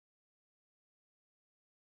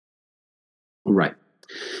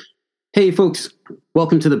Hey, folks,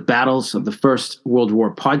 welcome to the Battles of the First World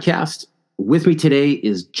War podcast. With me today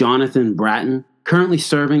is Jonathan Bratton, currently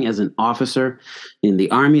serving as an officer in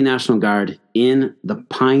the Army National Guard in the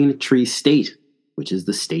Pine Tree State, which is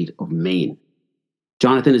the state of Maine.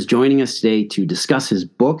 Jonathan is joining us today to discuss his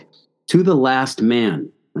book, To the Last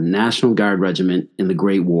Man, a National Guard Regiment in the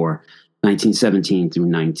Great War, 1917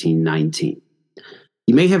 through 1919.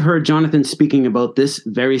 You may have heard Jonathan speaking about this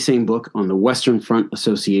very same book on the Western Front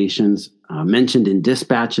Association's Mentioned in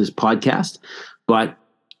Dispatches podcast, but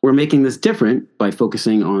we're making this different by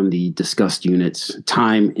focusing on the discussed unit's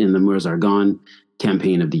time in the Meuse-Argonne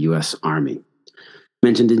campaign of the U.S. Army.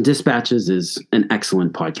 Mentioned in Dispatches is an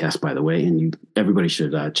excellent podcast, by the way, and everybody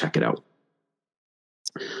should check it out.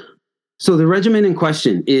 So the regiment in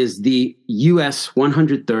question is the U.S.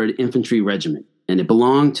 103rd Infantry Regiment, and it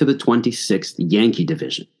belonged to the 26th Yankee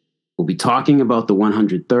Division. We'll be talking about the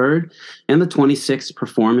 103rd and the 26th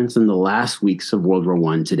performance in the last weeks of World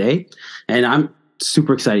War I today, and I'm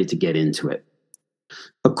super excited to get into it.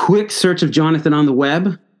 A quick search of Jonathan on the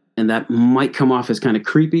web, and that might come off as kind of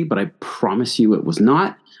creepy, but I promise you it was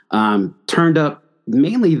not, turned up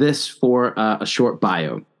mainly this for a short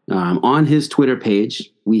bio. On his Twitter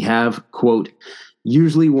page, we have, quote,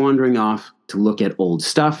 usually wandering off to look at old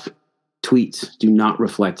stuff. Tweets do not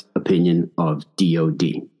reflect opinion of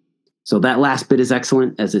DOD. So that last bit is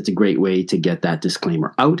excellent, as it's a great way to get that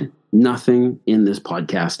disclaimer out. Nothing in this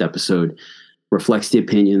podcast episode reflects the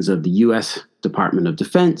opinions of the U.S. Department of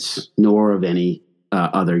Defense, nor of any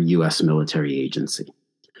other U.S. military agency.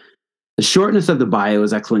 The shortness of the bio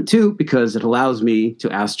is excellent too, because it allows me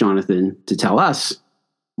to ask Jonathan to tell us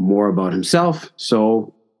more about himself.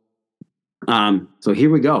 So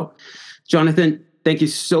here we go. Jonathan, thank you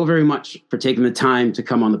so very much for taking the time to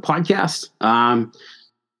come on the podcast.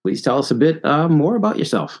 Please tell us a bit more about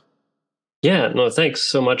yourself. Yeah, no, thanks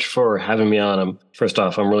so much for having me on. First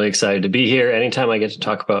off, I'm really excited to be here. Anytime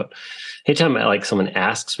someone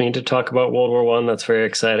asks me to talk about World War I, that's very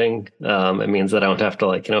exciting. It means that I don't have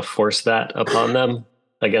to force that upon them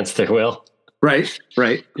against their will. Right.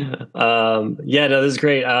 No, this is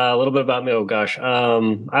great. A little bit about me. Oh gosh.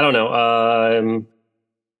 I don't know.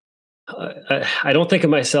 I don't think of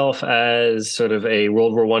myself as sort of a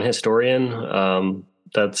World War I historian.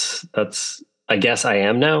 That's I guess I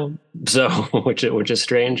am now. So which is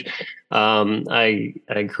strange. I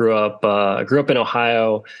grew up in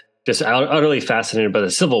Ohio, just utterly fascinated by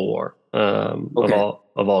the Civil War of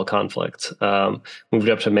all conflicts. Moved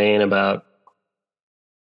up to Maine about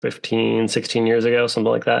 15, 16 years ago,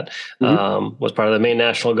 something like that. Was part of the Maine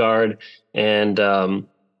National Guard, and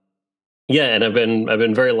and I've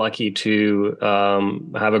been very lucky to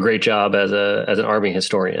have a great job as an Army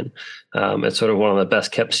historian. It's sort of one of the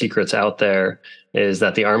best kept secrets out there is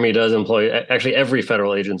that the Army does employ, actually every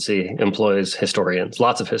federal agency employs historians,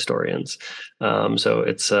 lots of historians. So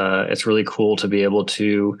it's really cool to be able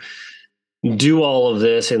to do all of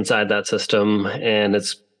this inside that system, and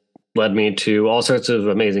it's led me to all sorts of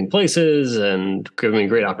amazing places and given me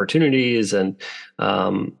great opportunities. And,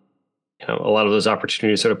 a lot of those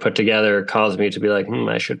opportunities sort of put together caused me to be like,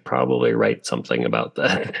 I should probably write something about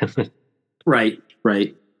that. Right.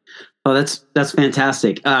 Oh, that's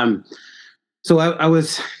fantastic. So I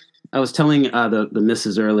was telling the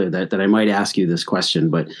missus earlier that I might ask you this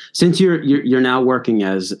question, but since you're now working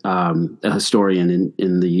as a historian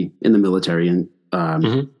in the military and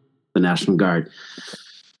the National Guard,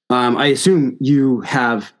 I assume you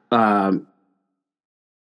have a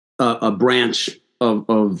branch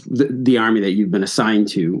of the Army that you've been assigned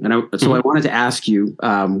to, and I wanted to ask you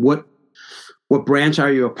what branch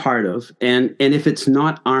are you a part of, and if it's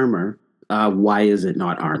not armor, why is it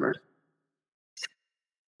not armor?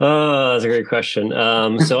 Oh, that's a great question.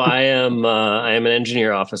 So I am an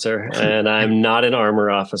engineer officer, and I'm not an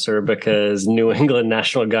armor officer because New England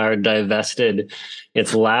National Guard divested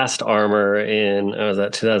its last armor in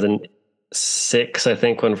 2006, I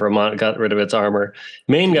think, when Vermont got rid of its armor.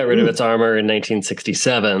 Maine got rid of its armor in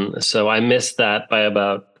 1967, so I missed that by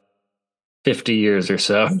about 50 years or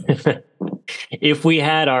so. If we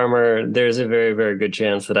had armor, there's a very, very good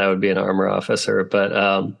chance that I would be an armor officer, but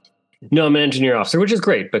no, I'm an engineer officer, which is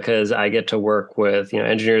great because I get to work with,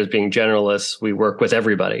 engineers being generalists, we work with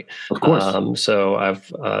everybody. Of course. So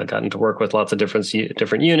I've gotten to work with lots of different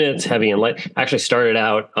units, heavy and light. Actually started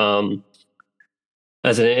out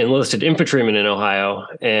as an enlisted infantryman in Ohio,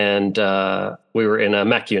 and we were in a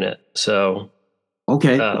mech unit. So,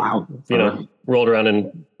 wow. Rolled around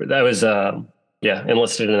and that was,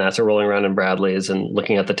 enlisted in that. So rolling around in Bradleys and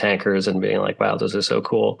looking at the tankers and being like, wow, those are so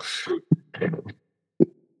cool.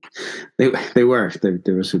 They were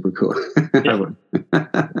super cool. Yeah.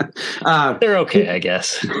 They're okay, I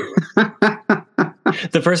guess.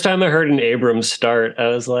 The first time I heard an Abrams start, I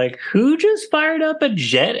was like, who just fired up a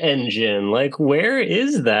jet engine? Like, where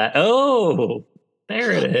is that? Oh,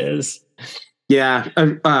 there it is. Yeah.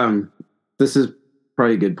 This is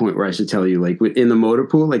probably a good point where I should tell you, like in the motor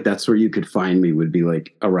pool, like that's where you could find me would be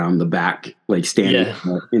like around the back, like standing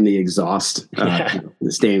in the exhaust,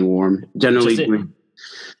 staying warm, generally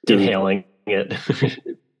inhaling it.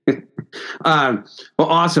 Well,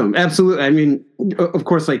 awesome. Absolutely. I mean, of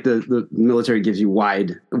course, like the military gives you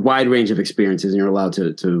wide range of experiences, and you're allowed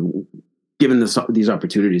to given these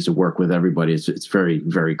opportunities to work with everybody. It's very,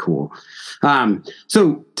 very cool.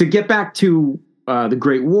 So to get back to the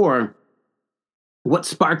Great War, what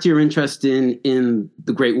sparked your interest in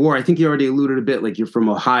the Great War? I think you already alluded a bit, like you're from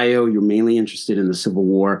Ohio, you're mainly interested in the Civil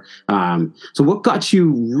War. So what got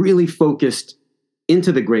you really focused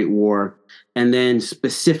into the Great War, and then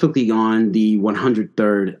specifically on the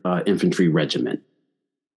 103rd Infantry Regiment?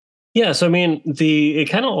 Yeah, so I mean, it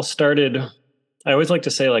kind of all started. I always like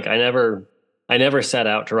to say, like, I never set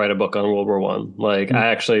out to write a book on World War One. Like,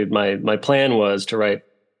 I actually, my plan was to write,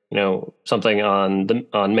 something on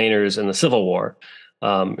Mainers in the Civil War.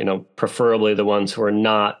 Preferably the ones who are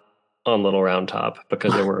not on Little Round Top,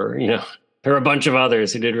 because there were a bunch of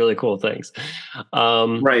others who did really cool things.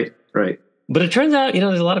 Right. But it turns out,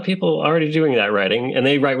 there's a lot of people already doing that writing, and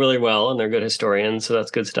they write really well, and they're good historians, so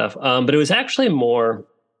that's good stuff. But it was actually more,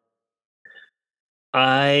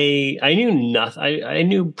 I knew nothing. I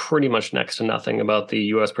knew pretty much next to nothing about the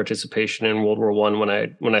U.S. participation in World War I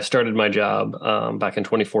when I started my job back in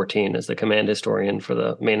 2014 as the command historian for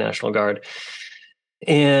the Maine National Guard.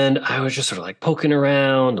 And I was just sort of like poking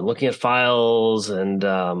around and looking at files, and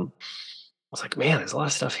I was like, man, there's a lot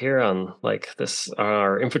of stuff here on like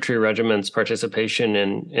our infantry regiment's participation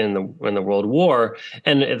in the World War,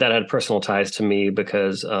 and that had personal ties to me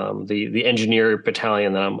because the engineer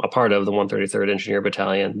battalion that I'm a part of, the 133rd Engineer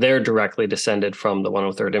Battalion, they're directly descended from the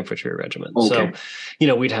 103rd Infantry Regiment. Okay. So,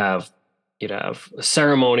 you'd have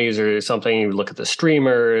ceremonies or something. You look at the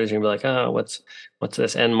streamers, and you'd be like, oh, what's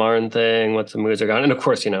this En Marne thing? What's the Musagan? And of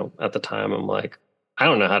course, at the time, I'm like, I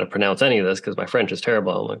don't know how to pronounce any of this because my French is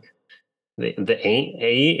terrible. I'm like, the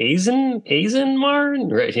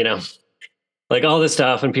Eisenmarn, right? Like all this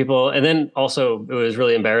stuff, and people, and then also it was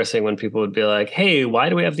really embarrassing when people would be like, "Hey, why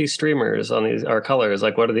do we have these streamers on our colors?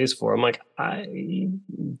 Like, what are these for?" I'm like, I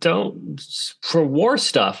don't, for war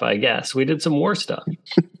stuff, I guess. We did some war stuff.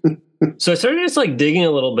 So I started just like digging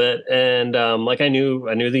a little bit, and like I knew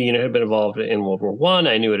the unit had been involved in World War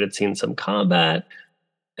I. I knew it had seen some combat,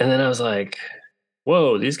 and then I was like,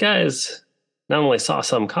 "Whoa, these guys not only saw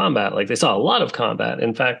some combat, like they saw a lot of combat.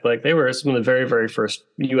 In fact, like they were some of the very, very first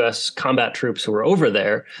U.S. combat troops who were over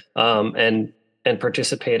there and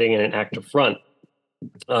participating in an active front."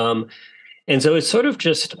 And so it's sort of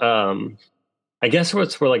just, I guess where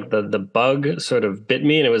like the bug sort of bit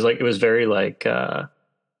me, and it was very like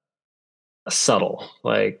subtle,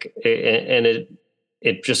 like, and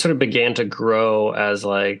it just sort of began to grow as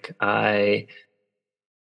like I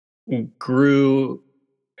grew,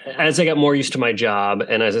 as I got more used to my job,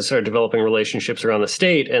 and as I started developing relationships around the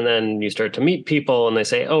state. And then you start to meet people, and they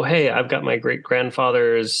say, "Oh, hey, I've got my great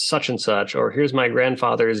grandfather's such and such," or "Here's my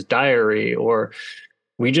grandfather's diary," or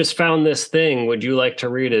 "We just found this thing. Would you like to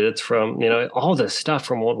read it? It's from, all this stuff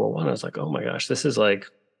from World War I." I was like, oh my gosh, this is like,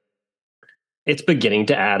 it's beginning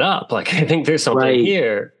to add up. Like, I think there's something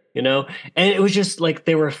here, and it was just like,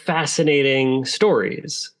 they were fascinating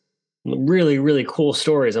stories, really, really cool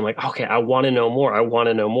stories. I'm like, okay, I want to know more. I want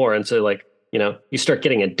to know more. And so like, you start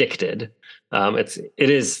getting addicted. It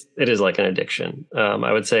is like an addiction.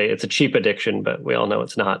 I would say it's a cheap addiction, but we all know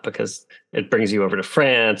it's not, because it brings you over to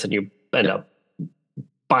France and you end up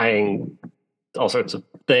buying all sorts of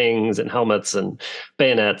things and helmets and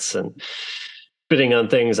bayonets and bidding on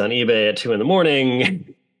things on eBay at 2 a.m.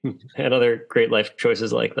 and other great life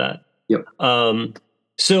choices like that. Yep.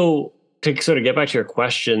 So to sort of get back to your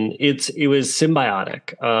question, it was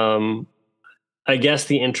symbiotic. I guess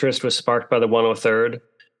the interest was sparked by the 103rd.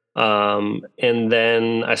 And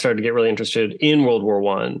then I started to get really interested in World War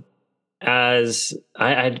I, as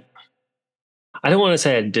I don't want to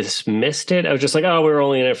say I dismissed it. I was just like, oh, we were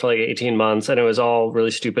only in it for like 18 months, and it was all really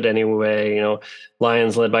stupid anyway.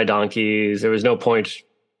 Lions led by donkeys. There was no point,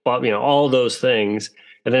 all those things.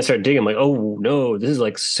 And then I started digging. I'm like, oh no, this is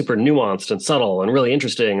like super nuanced and subtle and really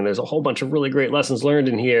interesting. And there's a whole bunch of really great lessons learned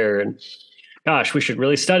in here. And gosh, we should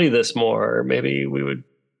really study this more. Maybe we would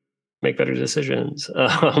make better decisions.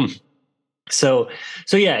 So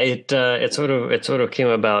yeah, it sort of came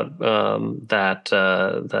about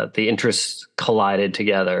that the interests collided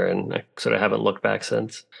together, and I sort of haven't looked back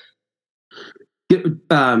since.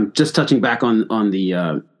 Just touching back on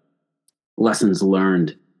the lessons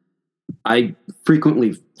learned, I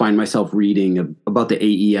frequently find myself reading about the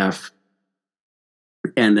AEF,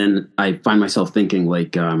 and then I find myself thinking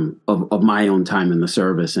like of my own time in the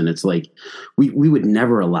service, and it's like we would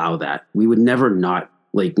never allow that. We would never not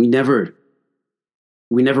like we never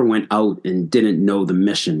went out and didn't know the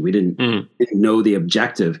mission. We didn't know the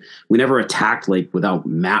objective. We never attacked like without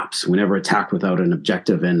maps. We never attacked without an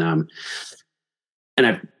objective, and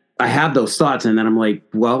I have those thoughts, and then I'm like,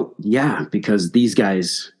 well, yeah, because these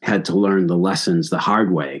guys had to learn the lessons the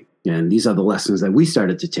hard way, and these are the lessons that we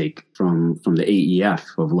started to take from the AEF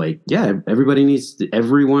of like, yeah,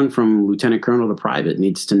 everyone from lieutenant colonel to private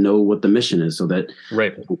needs to know what the mission is, so that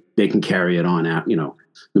Right. they can carry it on at, no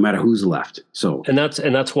matter who's left. So, And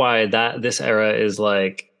that's why this era is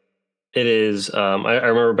like it is. I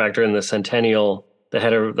remember back during the centennial, the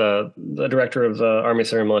head of the director of the Army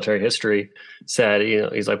Center of Military History said,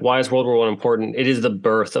 he's like, why is World War I important? It is the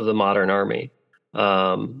birth of the modern army.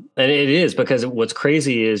 And it is, because what's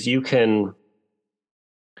crazy is you can,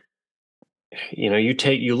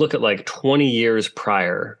 you look at like 20 years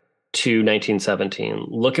prior to 1917,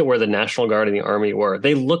 look at where the National Guard and the Army were.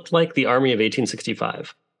 They looked like the Army of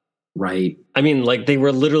 1865. right. I mean, like they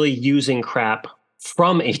were literally using crap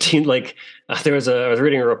from 18, like I was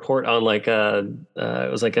reading a report on like it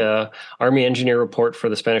was like a Army engineer report for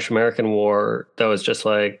the Spanish American War that was just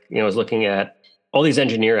like, was looking at all these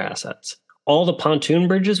engineer assets. All the pontoon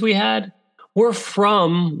bridges we had were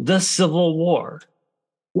from the Civil War.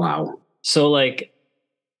 Wow. So like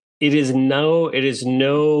it is no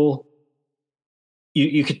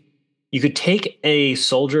you could take a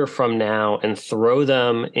soldier from now and throw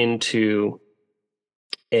them into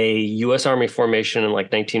a U.S. Army formation in like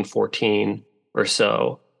 1914 or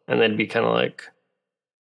so, and they'd be kind of like,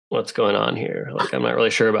 what's going on here? Like, I'm not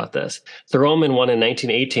really sure about this. Throw them in one in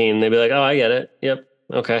 1918, they'd be like, oh, I get it. Yep.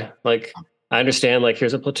 Okay. Like, I understand, like,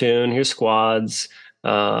 here's a platoon, here's squads.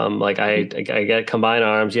 Like I get combined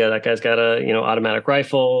arms. Yeah, that guy's got a, automatic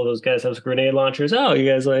rifle. Those guys have grenade launchers. Oh, you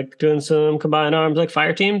guys like doing some combined arms, like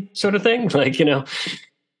fire team sort of thing? Like,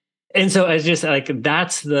 And so I just like,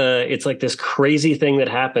 it's like this crazy thing that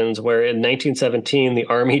happens where in 1917, the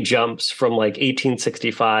Army jumps from like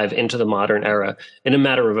 1865 into the modern era in a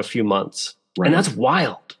matter of a few months. Right. And that's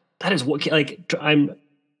wild. That is what, like, I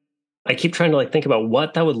keep trying to like think about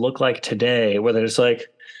what that would look like today, whether it's like,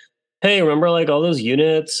 hey, remember like all those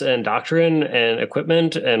units and doctrine and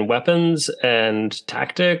equipment and weapons and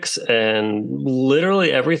tactics and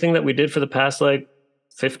literally everything that we did for the past like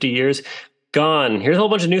 50 years? Gone. Here's a whole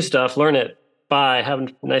bunch of new stuff. Learn it. Bye. Have a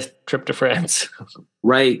nice trip to France.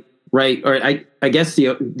 Right. Or I guess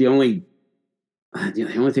the only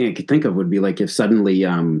thing I could think of would be like if suddenly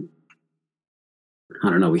I don't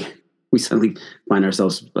know, we suddenly find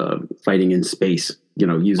ourselves fighting in space,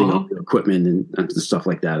 using all the equipment and stuff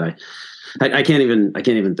like that. I can't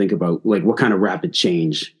even think about like what kind of rapid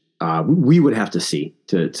change we would have to see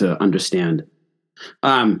to understand.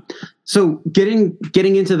 So getting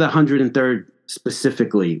into the 103rd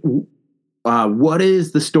specifically, what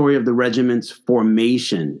is the story of the regiment's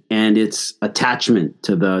formation and its attachment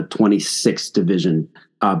to the 26th Division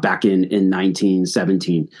back in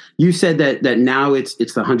 1917? You said that now it's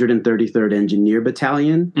the 133rd Engineer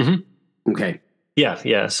Battalion. Mm-hmm. Okay.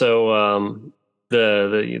 Yeah. So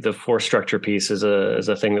the force structure piece is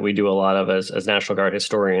a thing that we do a lot of as National Guard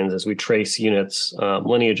historians, as we trace units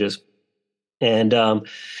lineages. And so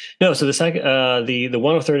the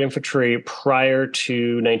 103rd Infantry prior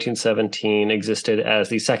to 1917 existed as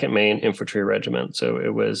the 2nd Maine Infantry Regiment. So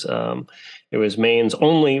it was Maine's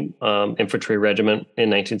only infantry regiment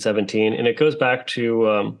in 1917, and it goes back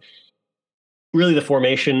to really the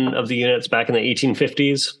formation of the units back in the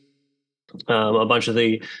 1850s. A bunch of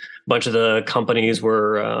the companies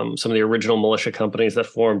were some of the original militia companies that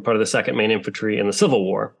formed part of the 2nd Maine Infantry in the Civil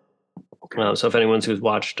War. So if anyone's who's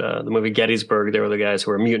watched the movie Gettysburg, they were the guys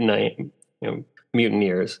who were mutineers.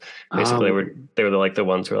 Basically, they were the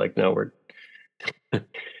ones who were like, no, we're.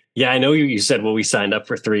 Yeah, I know you said, well, we signed up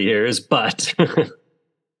for 3 years, but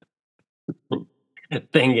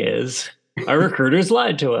thing is, our recruiters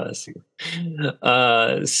lied to us.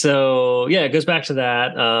 So yeah, it goes back to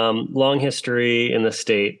that long history in the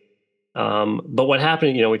state. But what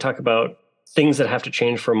happened? We talk about things that have to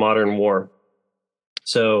change for modern war.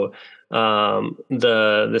 So.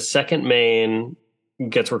 The 2nd Maine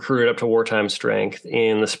gets recruited up to wartime strength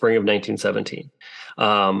in the spring of 1917.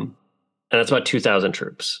 And that's about 2,000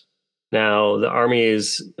 troops. Now, the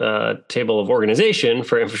Army's table of organization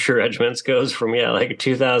for infantry regiments goes from, like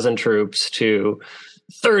 2,000 troops to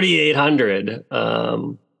 3,800,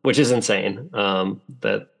 which is insane.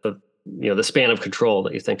 The span of control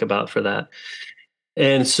that you think about for that.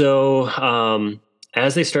 And so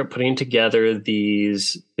as they start putting together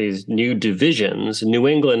these new divisions, New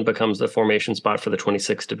England becomes the formation spot for the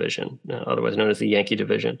 26th Division, otherwise known as the Yankee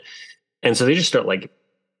Division. And so they just start like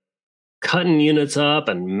cutting units up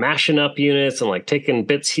and mashing up units and like taking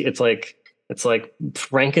bits. It's like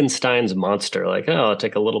Frankenstein's monster. Like, oh, I'll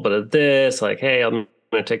take a little bit of this. Like, hey, I'm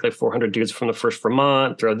going to take like 400 dudes from the 1st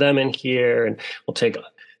Vermont, throw them in here, and we'll take.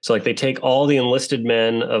 So like they take all the enlisted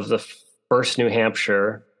men of the 1st New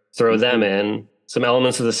Hampshire, throw them in. Some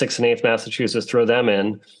elements of the 6th and 8th Massachusetts, throw them in.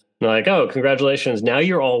 And they're like, oh, congratulations! Now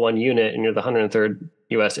you're all one unit, and you're the 103rd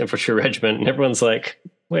U.S. Infantry Regiment. And everyone's like,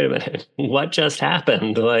 wait a minute, what just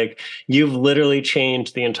happened? Like, you've literally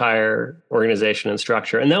changed the entire organization and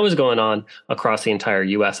structure. And that was going on across the entire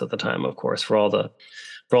US at the time, of course, for all the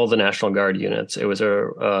National Guard units. It was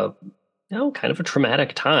a kind of a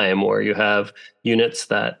traumatic time where you have units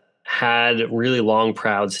that had really long,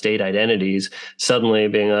 proud state identities suddenly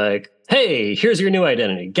being like, hey, here's your new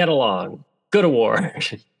identity. Get along, go to war,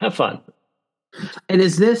 have fun. And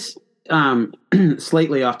is this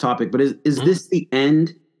slightly off topic, but is this the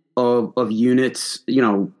end of units,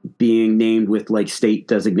 being named with like state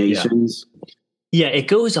designations? Yeah, it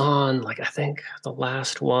goes on. Like, I think the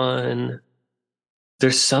last one,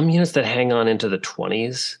 there's some units that hang on into the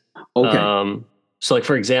 20s. Okay. So like,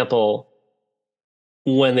 for example,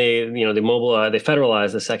 when they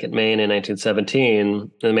federalized the 2nd Maine in 1917,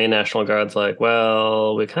 the Maine National Guard's like,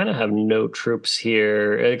 well, we kind of have no troops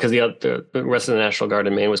here, because the rest of the National Guard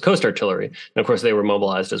in Maine was Coast Artillery, and of course they were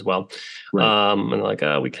mobilized as well. Right. And like,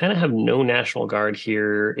 we kind of have no National Guard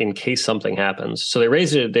here in case something happens. So they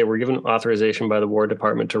raised it. They were given authorization by the War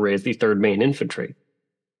Department to raise the 3rd Maine Infantry.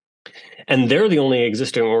 And they're the only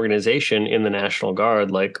existing organization in the National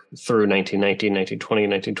Guard, like through 1919, 1920,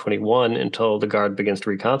 1921, until the Guard begins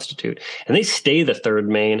to reconstitute. And they stay the 3rd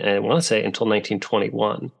Maine, and I want to say until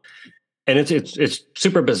 1921. And it's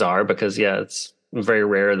super bizarre because, it's very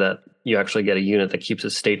rare that you actually get a unit that keeps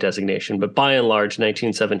its state designation. But by and large,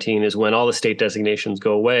 1917 is when all the state designations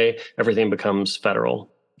go away. Everything becomes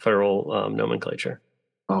federal nomenclature.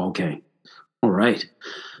 Oh, okay. All right.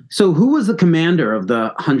 So who was the commander of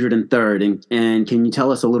the 103rd, and can you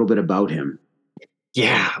tell us a little bit about him?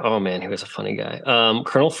 Yeah. Oh, man, he was a funny guy.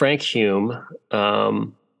 Colonel Frank Hume,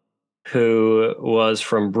 who was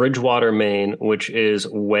from Bridgewater, Maine, which is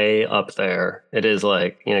way up there. It is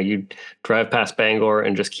like, you drive past Bangor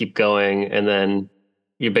and just keep going, and then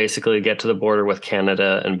you basically get to the border with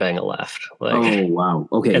Canada and bang a left. Like, oh, wow.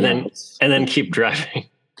 Okay. And then keep driving.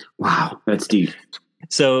 Wow, that's deep.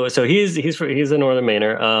 So he's a Northern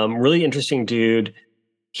Mainer, really interesting dude.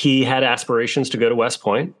 He had aspirations to go to West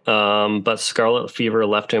Point, but scarlet fever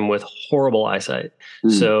left him with horrible eyesight.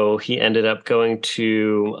 So he ended up going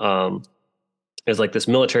to it was like this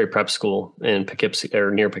military prep school in Poughkeepsie,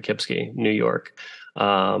 or near Poughkeepsie, New York,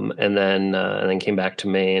 and then came back to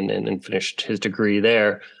Maine and finished his degree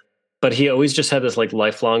there. But he always just had this like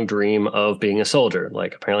lifelong dream of being a soldier.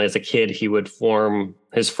 Like, apparently as a kid, he would form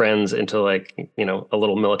his friends into like, a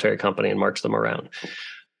little military company and march them around.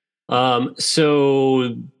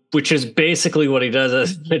 So, which is basically what he does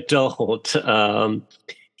as an adult.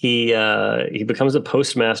 He becomes a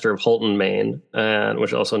postmaster of Houlton, Maine, which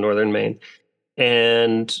is also Northern Maine.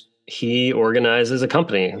 And he organizes a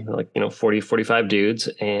company, like, 40, 45 dudes.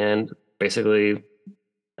 And basically,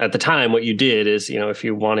 at the time, what you did is, if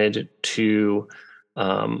you wanted to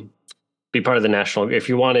be part of the National, if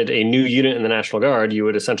you wanted a new unit in the National Guard, you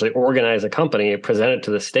would essentially organize a company, present it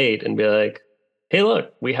to the state, and be like, hey,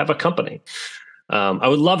 look, we have a company. I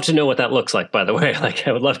would love to know what that looks like, by the way. Like,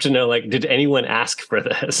 I would love to know, like, did anyone ask for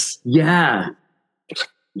this? Yeah.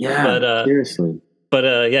 But, seriously.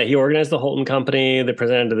 But he organized the Houlton Company. They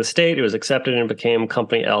presented to the state. It was accepted and became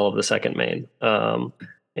Company L of the 2nd Maine.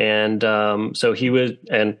 So he was,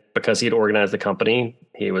 and because he had organized the company,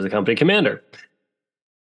 he was the company commander.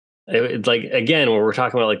 It's like, again, when we're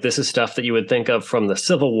talking about like, this is stuff that you would think of from the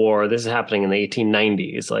Civil War. This is happening in the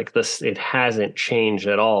 1890s. Like, this, it hasn't changed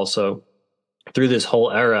at all. So through this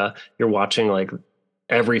whole era, you're watching like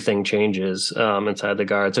everything changes inside the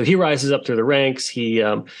Guard. So he rises up through the ranks. He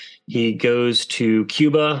goes to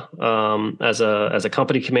Cuba as a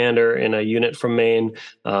company commander in a unit from Maine.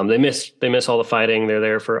 They miss all the fighting. They're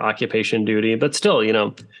there for occupation duty, but still,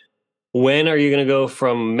 when are you going to go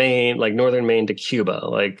from Maine, like Northern Maine, to Cuba?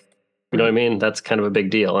 Like, what I mean? That's kind of a big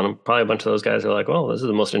deal. And probably a bunch of those guys are like, well, this is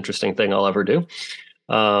the most interesting thing I'll ever do.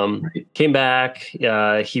 Came back.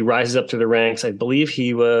 He rises up through the ranks. I believe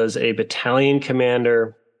he was a battalion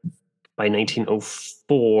commander by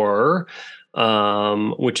 1904,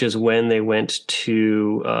 which is when they went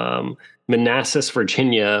to Manassas,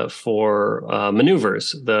 Virginia for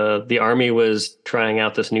maneuvers. The Army was trying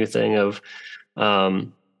out this new thing of,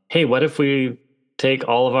 hey, what if we take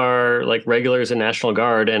all of our like regulars and National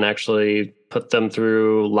Guard and actually put them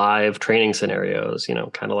through live training scenarios,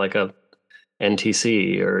 kind of like a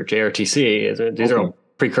NTC or JRTC. These are all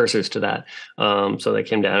precursors to that. So they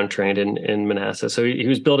came down and trained in Manassas. So he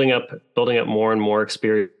was building up more and more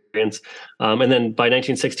experience. And then by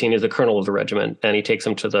 1916, he's the colonel of the regiment, and he takes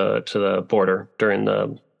them to the border during the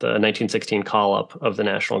 1916 call up of the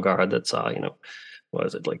National Guard that saw, what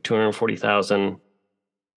was it, like 240,000?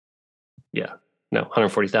 Yeah. No,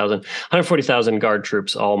 140,000 guard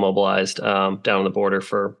troops all mobilized down on the border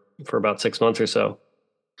for about 6 months or so.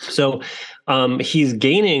 So he's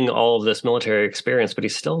gaining all of this military experience, but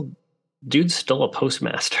dude's still a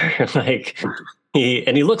postmaster. Like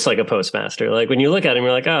he looks like a postmaster. Like when you look at him,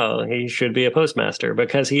 you're like, oh, he should be a postmaster,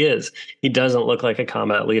 because he is. He doesn't look like a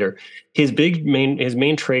combat leader. His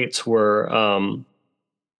main traits were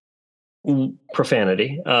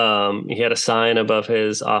profanity. He had a sign above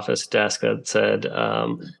his office desk that said,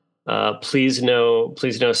 please no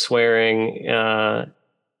swearing.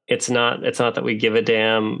 It's not that we give a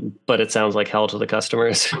damn, but it sounds like hell to the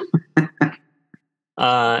customers.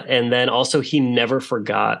 And then also he never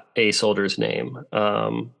forgot a soldier's name.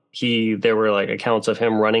 There were like accounts of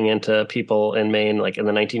him running into people in Maine, like in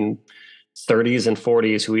the 1930s and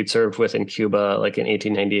 40s, who he'd served with in Cuba, like in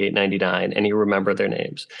 1898, 99, and he remembered their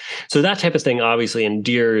names. So that type of thing obviously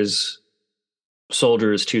endears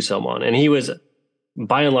soldiers to someone. And he was,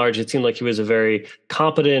 by and large, it seemed like he was a very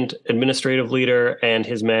competent administrative leader, and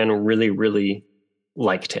his men really, really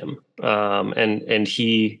liked him. And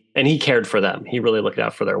he cared for them. He really looked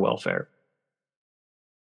out for their welfare.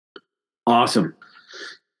 Awesome.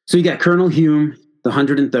 So you got Colonel Hume, the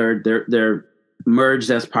 103rd. They're merged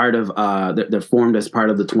as part of they're formed as part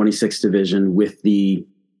of the 26th Division with the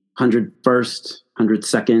 101st,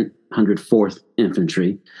 102nd, 104th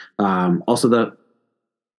Infantry. Also the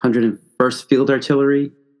 101st Field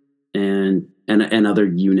Artillery and other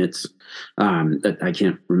units. I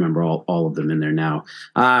can't remember all of them in there now.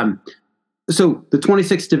 So the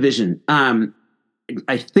 26th Division.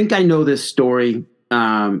 I think I know this story.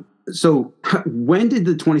 So when did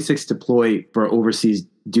the 26th deploy for overseas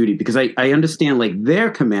duty? Because I understand like their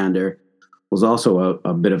commander was also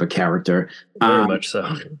a bit of a character. Very much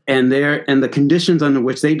so. And the conditions under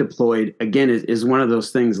which they deployed, again, is one of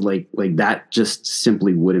those things like that just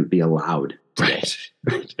simply wouldn't be allowed. Right.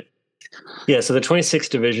 Yeah, so the 26th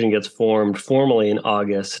Division gets formed formally in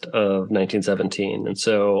August of 1917. And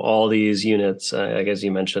so all these units, I guess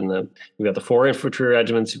you mentioned them, you've got the 4 infantry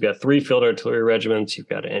regiments, you've got 3 field artillery regiments, you've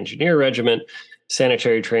got an engineer regiment,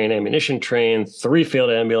 sanitary train, ammunition train, 3 field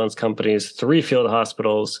ambulance companies, 3 field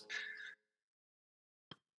hospitals,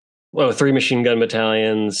 3 machine gun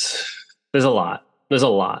battalions. There's a lot. These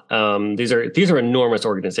are enormous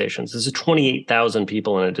organizations. This is 28,000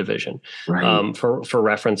 people in a division. Right. For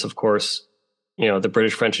reference, of course, the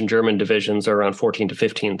British, French, and German divisions are around 14 to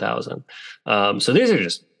 15,000. So these are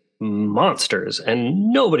just monsters,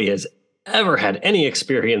 and nobody has ever had any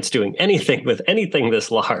experience doing anything with anything this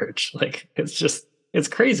large. Like it's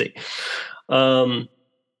crazy.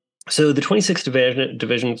 So the 26th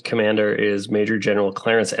Division commander is Major General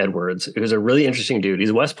Clarence Edwards, who's a really interesting dude.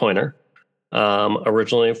 He's a West Pointer,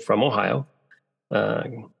 originally from Ohio.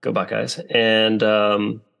 Go Buckeyes. And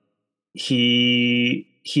he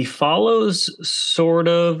follows sort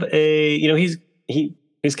of he's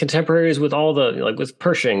contemporaries with all the, like, with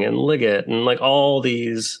Pershing and Liggett and like all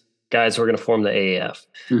these guys who are going to form the AAF.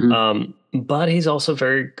 Mm-hmm. But he's also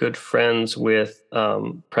very good friends with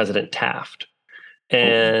President Taft.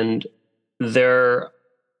 And so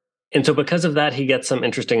because of that, he gets some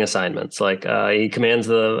interesting assignments. Like he commands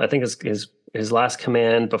I think his last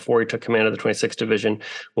command before he took command of the 26th Division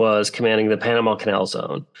was commanding the Panama Canal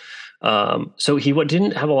Zone. So he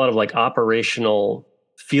didn't have a lot of like operational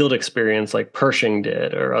field experience like Pershing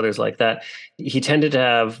did or others like that. He tended to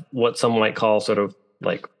have what some might call sort of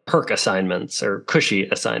like perk assignments or cushy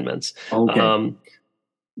assignments. Okay.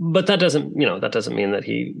 But that doesn't mean that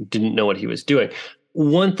he didn't know what he was doing.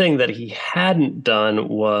 One thing that he hadn't done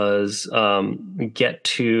was get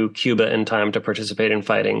to Cuba in time to participate in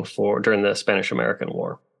fighting during the Spanish-American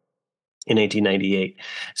War in 1898.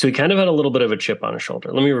 So he kind of had a little bit of a chip on his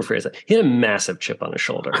shoulder. Let me rephrase that. He had a massive chip on his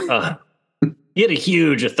shoulder. He had a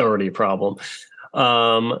huge authority problem.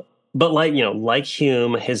 But like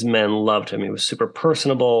Hume, his men loved him. He was super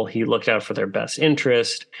personable. He looked out for their best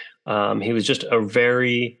interest. He was just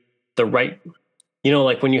the right,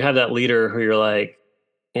 like when you have that leader who you're like,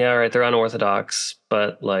 yeah, all right, they're unorthodox,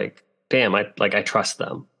 but like, damn, I trust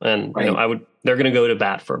them, and Right. they're going to go to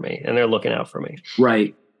bat for me, and they're looking out for me.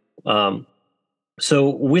 Right. So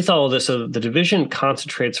with all of this, so the division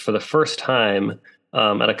concentrates for the first time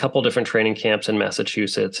at a couple different training camps in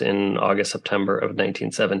Massachusetts in August, September of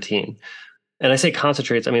 1917. And I say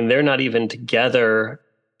concentrates, I mean, they're not even together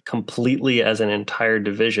completely as an entire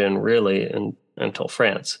division, really, until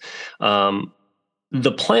France.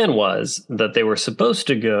 The plan was that they were supposed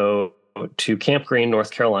to go to Camp Green,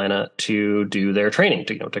 North Carolina, to do their training,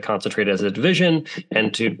 to concentrate as a division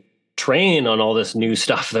and to train on all this new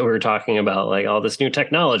stuff that we were talking about, like all this new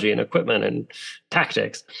technology and equipment and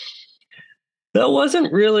tactics. That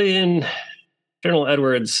wasn't really in General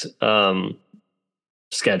Edwards'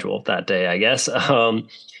 schedule that day, I guess.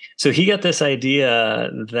 So he got this idea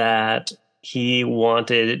that he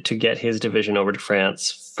wanted to get his division over to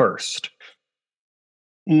France first.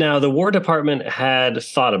 Now, the War Department had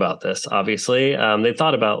thought about this, obviously. They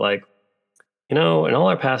thought about, like, in all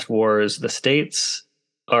our past wars, the states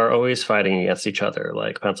are always fighting against each other.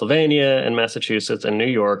 Like Pennsylvania and Massachusetts and New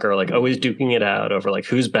York are like always duking it out over like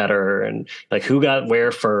who's better and like who got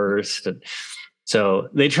where first. And so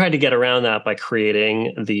they tried to get around that by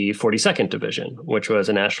creating the 42nd Division, which was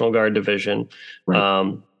a National Guard division.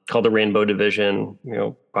 Right. Called the Rainbow Division.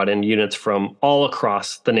 Brought in units from all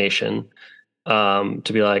across the nation to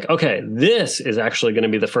be like, okay, this is actually going to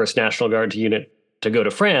be the first National Guard unit to go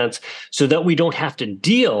to France, so that we don't have to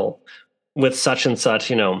deal with such and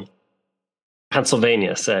such,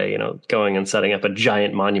 Pennsylvania, say, going and setting up a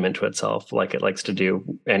giant monument to itself like it likes to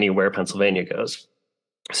do anywhere Pennsylvania goes.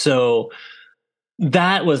 So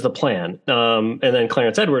that was the plan. And then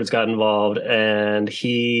Clarence Edwards got involved, and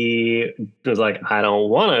he was like, I don't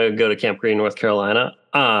want to go to Camp Green, North Carolina.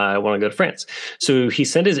 I want to go to France. So he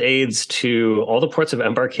sent his aides to all the ports of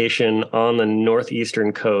embarkation on the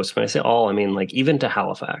northeastern coast. When I say all, I mean like even to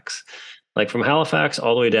Halifax, like from Halifax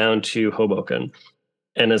all the way down to Hoboken.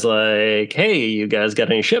 And is like, hey, you guys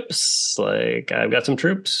got any ships? Like, I've got some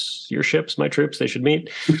troops, your ships, my troops, they should meet.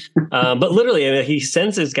 But literally, I mean, he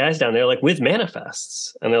sends his guys down there like with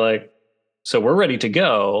manifests. And they're like, so we're ready to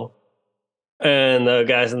go. And the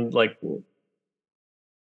guys in like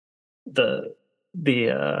the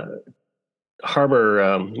harbor,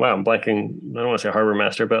 wow, I'm blanking. I don't want to say harbor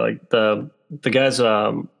master, but like the guys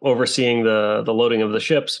overseeing the loading of the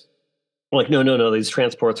ships. Like, no, these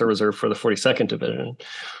transports are reserved for the 42nd Division. And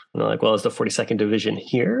they're like, well, is the 42nd Division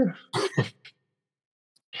here?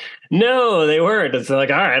 No, they weren't. It's like,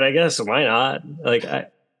 all right, I guess, why not? Like,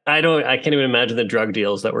 I can't even imagine the drug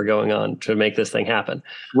deals that were going on to make this thing happen.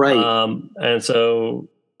 Right. And so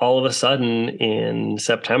all of a sudden in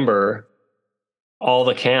September, all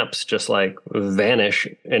the camps just like vanish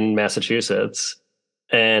in Massachusetts.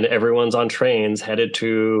 And everyone's on trains headed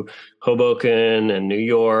to Hoboken and New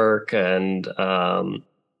York and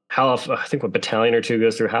Halifax. I think a battalion or two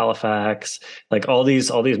goes through Halifax. Like all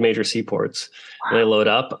these major seaports. Wow. They load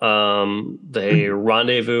up. They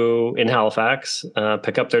rendezvous in Halifax,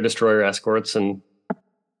 pick up their destroyer escorts, and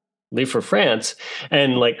leave for France.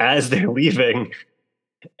 And like as they're leaving,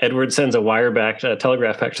 Edward sends a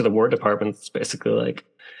telegraph back to the War Department. It's basically like,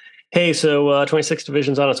 "Hey, so 26th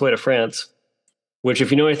Division's on its way to France." Which,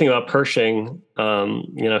 if you know anything about Pershing,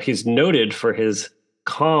 he's noted for his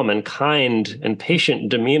calm and kind and patient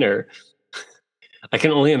demeanor. I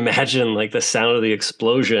can only imagine like the sound of the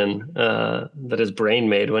explosion that his brain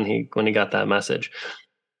made when he got that message.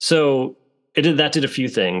 So that did a few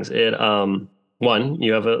things. It one,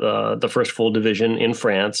 you have the first full division in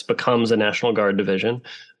France becomes a National Guard division,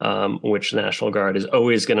 which the National Guard is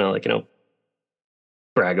always going to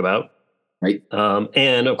brag about. Right.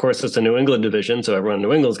 And of course, it's a New England division, so everyone in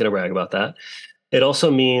New England is going to brag about that. It also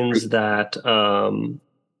means that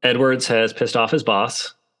Edwards has pissed off his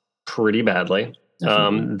boss pretty badly.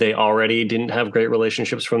 They already didn't have great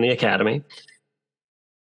relationships from the academy.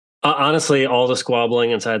 Honestly, all the squabbling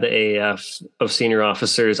inside the AAF of senior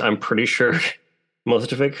officers, I'm pretty sure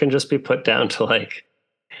most of it can just be put down to like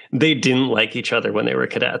they didn't like each other when they were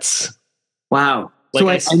cadets. Wow.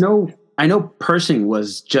 Like so I know Pershing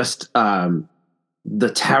was just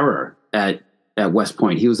the terror at West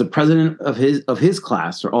Point. He was the president of his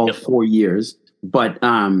class for all 4 years. But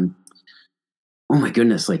oh my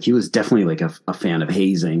goodness, like he was definitely like a fan of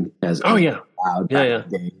hazing as loud back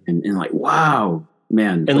in the day. And like, wow,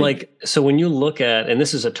 man. And like so when you look at, and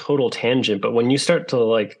this is a total tangent, but when you start to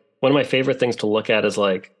like, one of my favorite things to look at is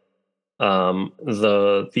like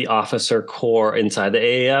the officer corps inside the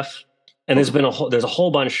AAF. And there's a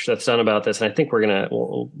whole bunch that's done about this, and I think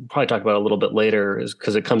we'll probably talk about it a little bit later,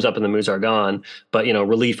 because it comes up in the Meuse-Argonne. But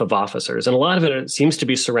relief of officers, and a lot of it seems to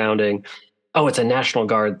be surrounding, oh, it's a National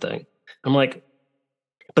Guard thing. I'm like,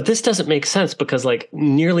 but this doesn't make sense, because like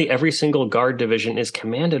nearly every single Guard division is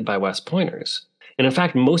commanded by West Pointers, and in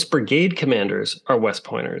fact, most brigade commanders are West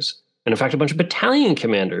Pointers, and in fact, a bunch of battalion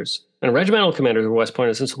commanders and regimental commanders are West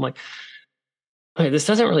Pointers. And so I'm like, okay, this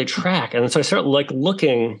doesn't really track. And so I start like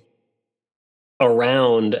looking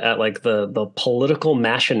around at like the political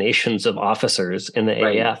machinations of officers in the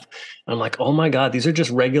AAF. And I'm like, oh my God, these are just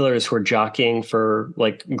regulars who are jockeying for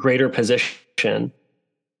like greater position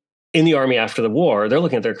in the Army after the war. They're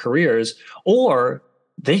looking at their careers, or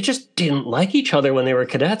they just didn't like each other when they were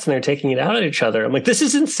cadets and they're taking it out at each other. I'm like, this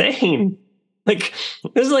is insane. Like,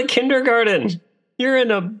 this is like kindergarten. You're in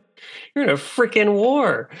a freaking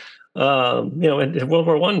war. In World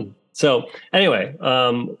War One. So anyway,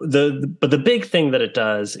 but the big thing that it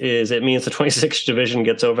does is it means the 26th Division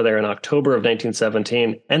gets over there in October of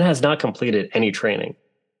 1917 and has not completed any training.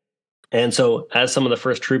 And so, as some of the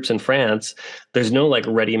first troops in France, there's no like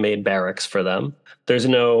ready-made barracks for them. There's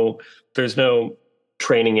no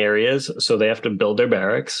training areas, so they have to build their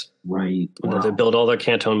barracks. Right. Wow. They build all their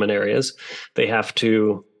cantonment areas. They have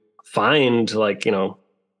to find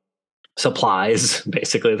supplies.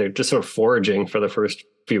 Basically, they're just sort of foraging for the first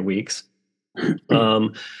few weeks.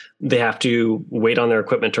 They have to wait on their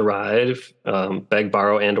equipment to arrive, beg,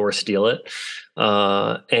 borrow, and or steal it,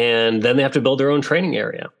 and then they have to build their own training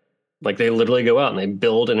area. Like, they literally go out and they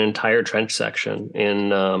build an entire trench section in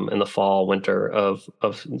the fall, winter of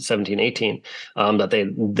 1718 that they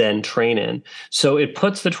then train in. So it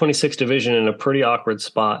puts the 26th Division in a pretty awkward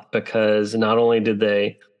spot, because not only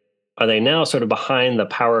are they now sort of behind the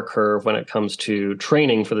power curve when it comes to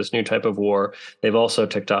training for this new type of war, they've also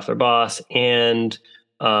ticked off their boss. And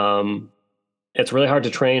it's really hard to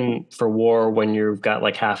train for war when you've got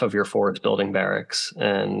like half of your forwards building barracks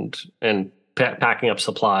and packing up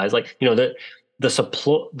supplies. Like, the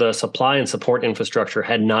supply and support infrastructure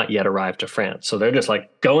had not yet arrived to France. So they're just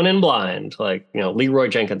like going in blind, like, Leroy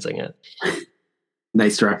Jenkinsing it.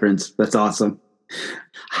 Nice reference. That's awesome.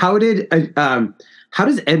 How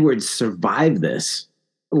does Edwards survive this?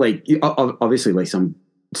 Like, obviously, like some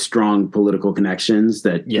strong political connections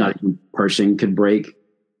that not even Pershing could break.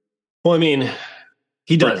 Well, I mean,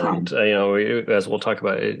 he doesn't. As we'll talk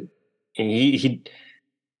about it,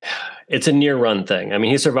 it's a near run thing. I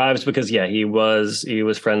mean, he survives because he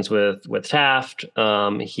was friends with Taft.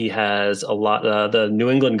 He has a lot the New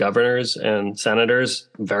England governors and senators,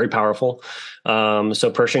 very powerful.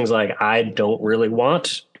 So Pershing's like, I don't really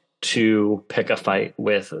want to pick a fight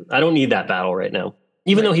with. I don't need that battle right now.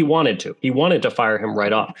 Even though he wanted to fire him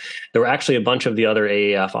right off. There were actually a bunch of the other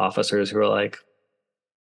AAF officers who were like,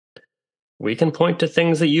 we can point to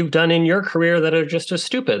things that you've done in your career that are just as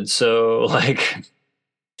stupid. So like,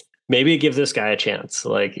 maybe give this guy a chance.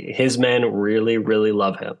 Like, his men really, really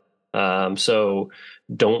love him. So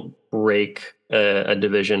don't break a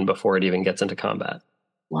division before it even gets into combat.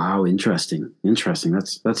 Wow. Interesting. That's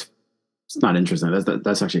it's not interesting.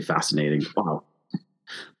 That's actually fascinating. Wow.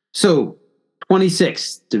 So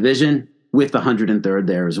 26th Division with the 103rd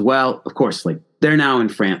there as well. Of course, like, they're now in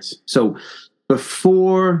France. So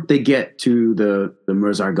before they get to the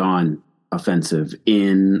Meuse-Argonne offensive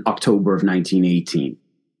in October of 1918,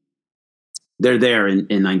 they're there in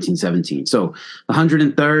 1917. So the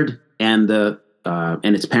 103rd and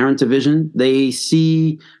its parent division, they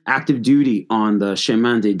see active duty on the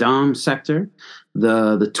Chemin des Dames sector,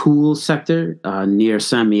 the Toul sector near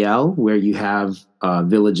Saint-Mihiel, where you have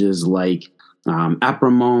villages like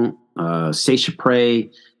Apremont, Seicheprey,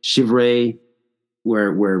 Chivray,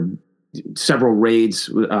 where several raids.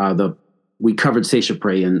 We covered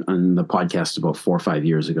Seicheprey in the podcast about 4 or 5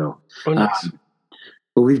 years ago. Oh, nice.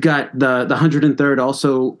 But we've got the 103rd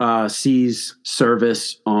also sees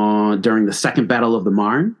service during the Second Battle of the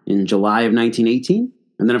Marne in July of 1918.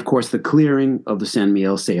 And then, of course, the clearing of the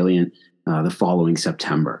Saint-Mihiel salient the following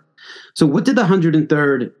September. So what did the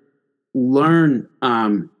 103rd learn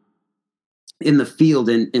in the field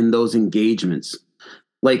in those engagements?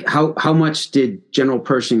 Like, how much did General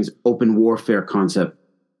Pershing's open warfare concept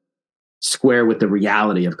square with the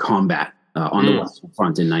reality of combat on the Western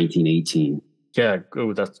Front in 1918? Yeah,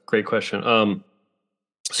 that's a great question.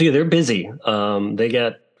 So they're busy. They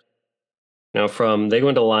get, they go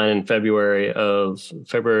into line in February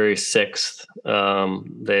 6th.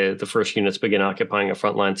 The first units begin occupying a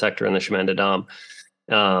frontline sector in the Chemin des Dames,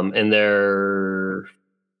 and they're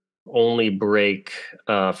only break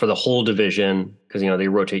for the whole division, because they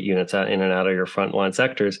rotate units out in and out of your frontline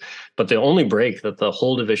sectors, but the only break that the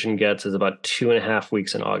whole division gets is about 2.5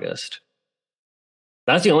 weeks in August.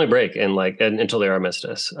 That's the only break until their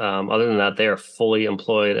armistice. Other than that, they are fully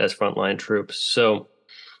employed as frontline troops. So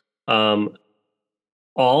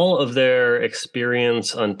all of their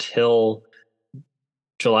experience until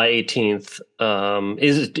July 18th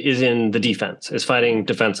is in the defense, is fighting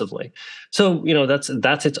defensively. So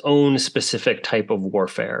that's its own specific type of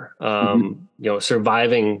warfare.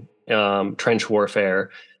 Surviving trench warfare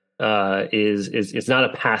is not a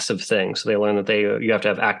passive thing. So they learn that you have to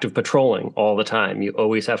have active patrolling all the time. You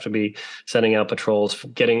always have to be sending out patrols,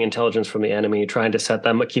 getting intelligence from the enemy, trying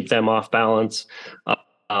to keep them off balance.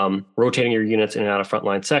 Rotating your units in and out of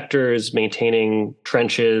frontline sectors, maintaining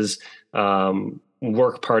trenches,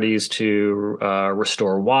 work parties to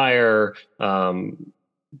restore wire,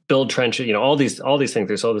 build trenches. All these things.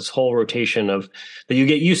 There's all this whole rotation that you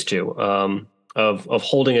get used to of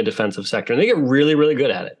holding a defensive sector, and they get really, really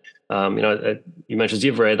good at it. You mentioned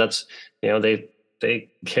Zivre. That's they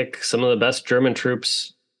kick some of the best German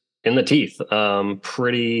troops in the teeth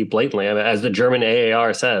pretty blatantly. I mean, as the German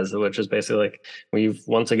AAR says, which is basically like, we've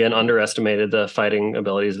once again underestimated the fighting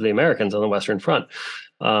abilities of the Americans on the Western Front.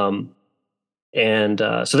 So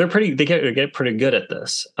they get pretty good at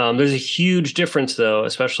this. There's a huge difference, though,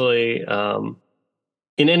 especially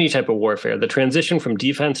in any type of warfare. The transition from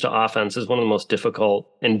defense to offense is one of the most difficult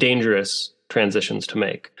and dangerous transitions to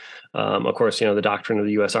make. Of course, the doctrine of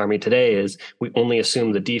the U.S. Army today is we only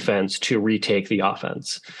assume the defense to retake the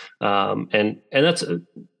offense, and that's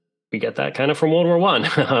we get that kind of from World War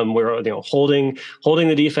I. We're holding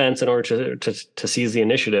the defense in order to seize the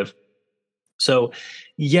initiative. So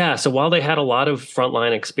while they had a lot of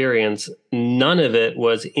frontline experience, none of it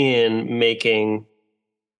was in making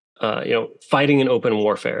fighting in open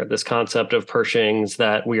warfare. This concept of Pershing's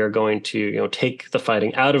that we are going to, take the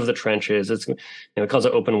fighting out of the trenches. It's, it calls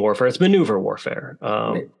it open warfare. It's maneuver warfare.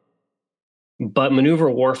 Right. But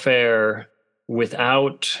maneuver warfare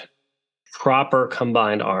without proper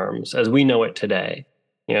combined arms, as we know it today,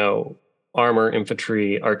 armor,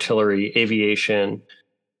 infantry, artillery, aviation,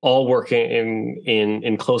 all working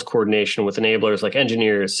in close coordination with enablers like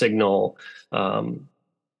engineers, signal.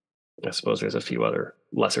 I suppose there's a few other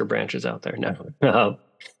lesser branches out there now,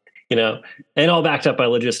 and all backed up by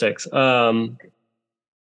logistics. Unless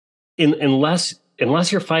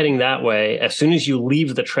you're fighting that way, as soon as you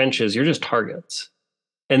leave the trenches, you're just targets.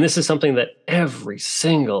 And this is something that every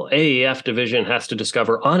single AEF division has to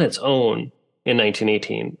discover on its own in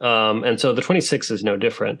 1918. And so the 26th is no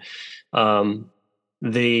different.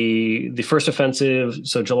 The first offensive,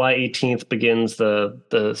 so July 18th begins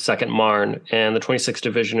the Second Marne, and the 26th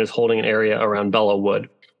Division is holding an area around Belleau Wood.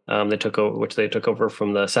 They took over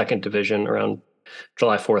from the 2nd Division around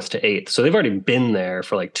July 4th to 8th. So they've already been there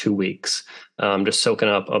for like 2 weeks, just soaking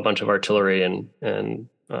up a bunch of artillery and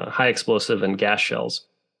high explosive and gas shells.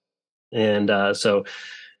 And so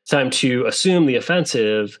it's time to assume the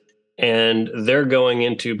offensive, and they're going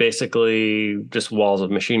into basically just walls of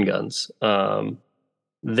machine guns.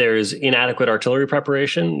 There's inadequate artillery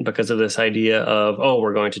preparation because of this idea of,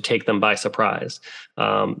 we're going to take them by surprise.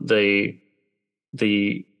 That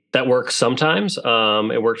works sometimes.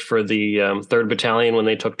 It worked for the 3rd Battalion when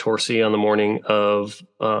they took Torcy on the morning of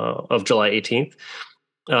July 18th.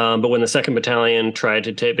 But when the 2nd Battalion tried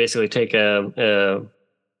to take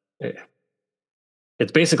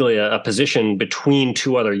it's basically a position between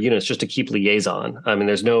two other units just to keep liaison. I mean,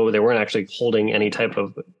 they weren't actually holding any type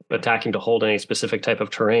of attacking to hold any specific type of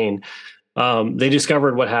terrain. They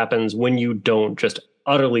discovered what happens when you don't just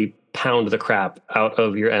utterly pound the crap out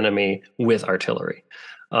of your enemy with artillery.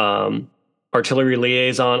 Artillery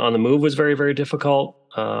liaison on the move was very, very difficult.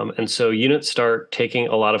 And so units start taking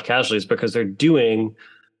a lot of casualties because they're doing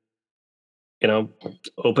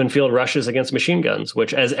open field rushes against machine guns,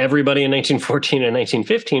 which, as everybody in 1914 and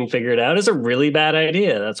 1915 figured out, is a really bad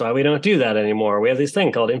idea. That's why we don't do that anymore. We have this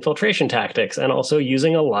thing called infiltration tactics, and also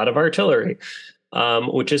using a lot of artillery,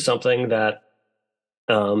 which is something that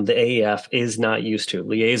the AEF is not used to.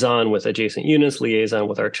 Liaison with adjacent units, liaison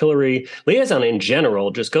with artillery, liaison in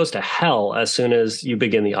general just goes to hell as soon as you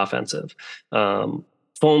begin the offensive.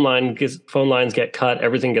 Phone lines get cut.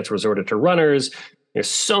 Everything gets resorted to runners. There's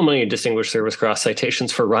so many Distinguished Service Cross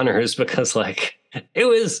citations for runners because, it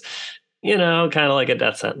was, kind of like a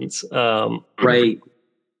death sentence. Right.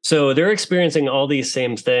 So they're experiencing all these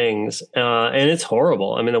same things, and it's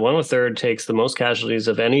horrible. I mean, the 103rd takes the most casualties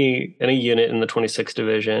of any unit in the 26th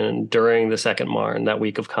Division during the Second Marne, that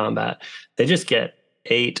week of combat. They just get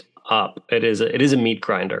ate up. It is a meat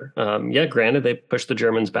grinder. Yeah, granted, they pushed the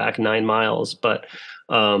Germans back 9 miles, but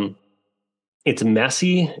it's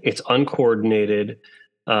messy, it's uncoordinated.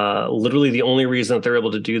 Literally, the only reason that they're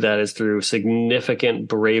able to do that is through significant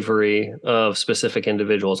bravery of specific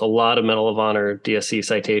individuals. A lot of Medal of Honor DSC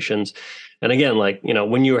citations, and again, like, you know,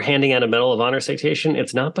 when you were handing out a Medal of Honor citation,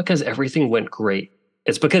 it's not because everything went great.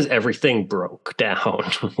 It's because everything broke down.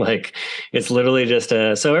 Like, it's literally just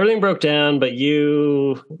so everything broke down, but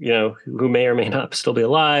you know, who may or may not still be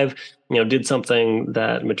alive, you know, did something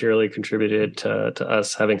that materially contributed to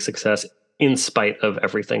us having success in spite of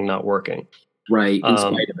everything not working. Right, in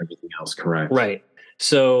spite of everything else, correct. Right.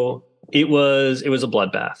 So it was a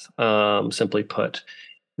bloodbath, simply put.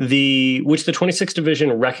 Which the 26th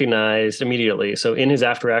Division recognized immediately. So in his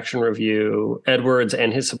after action review, Edwards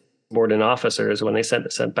and his subordinate officers, when they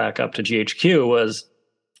sent back up to GHQ, was,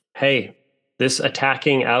 hey, this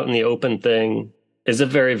attacking out in the open thing is a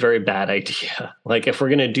very, very bad idea. Like, if we're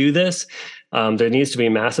going to do this, there needs to be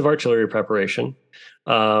massive artillery preparation.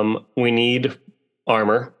 We need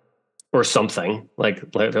armor or something.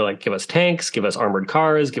 Like, they're like, give us tanks, give us armored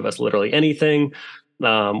cars, give us literally anything.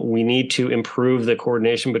 We need to improve the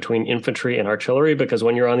coordination between infantry and artillery, because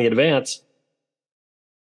when you're on the advance,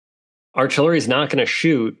 artillery is not going to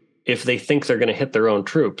shoot if they think they're going to hit their own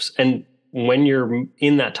troops. And when you're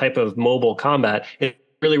in that type of mobile combat, it's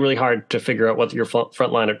really, really hard to figure out what your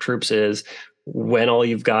front line of troops is when all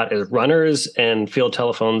you've got is runners and field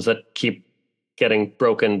telephones that keep getting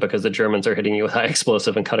broken because the Germans are hitting you with high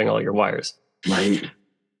explosive and cutting all your wires. Right.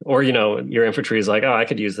 Or, you know, your infantry is like, oh, I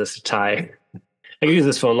could use this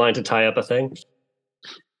phone line to tie up a thing.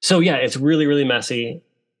 So yeah, it's really, really messy.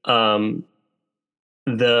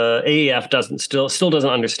 The AEF still doesn't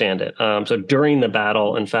understand it. So during the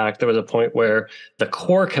battle, in fact, there was a point where the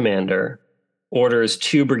Corps commander orders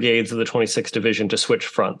 2 brigades of the 26th Division to switch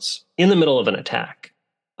fronts in the middle of an attack,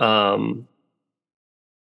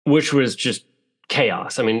 which was just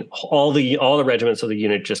chaos. I mean, all the regiments of the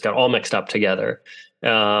unit just got all mixed up together.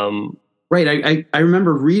 Right. I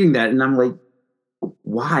remember reading that, and I'm like,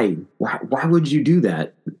 why would you do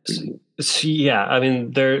that? So, yeah, I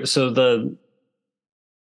mean,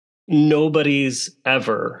 nobody's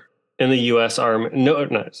ever in the U.S. Army,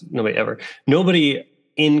 nobody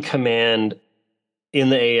in command in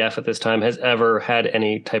the AEF at this time has ever had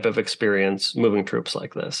any type of experience moving troops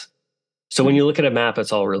like this. So when you look at a map,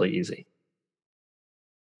 it's all really easy.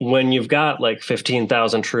 When you've got like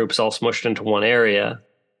 15,000 troops all smushed into one area,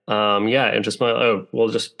 and just, we'll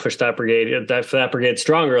just push that brigade. If that brigade's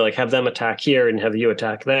stronger, like, have them attack here and have you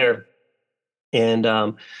attack there. And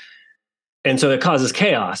so it causes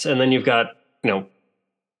chaos. And then you've got, you know,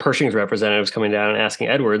 Pershing's representatives coming down and asking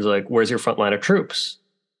Edwards, like, where's your front line of troops?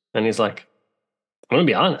 And he's like, I'm going to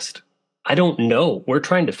be honest, I don't know. We're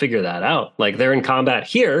trying to figure that out. Like, they're in combat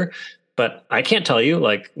here, but I can't tell you.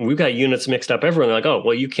 Like, we've got units mixed up everywhere. They're like, oh,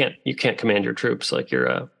 well, you can't command your troops. Like,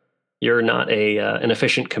 you're not an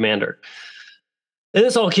efficient commander. And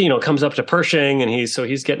this all, you know, comes up to Pershing, and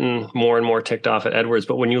he's getting more and more ticked off at Edwards.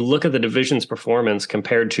 But when you look at the division's performance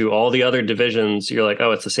compared to all the other divisions, you're like,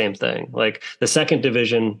 oh, it's the same thing. Like, the 2nd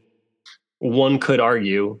Division, one could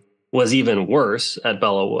argue, was even worse at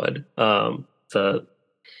Belleau Wood.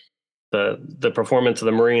 The performance of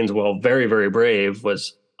the Marines, while very, very brave,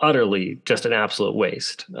 was utterly just an absolute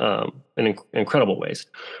waste, an incredible waste.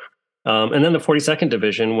 And then the 42nd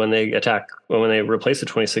Division, when they replace the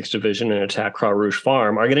 26th Division and attack Croix Rouge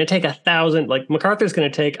Farm, are going to take 1,000. Like, MacArthur's going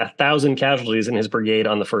to take 1,000 casualties in his brigade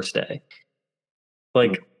on the first day.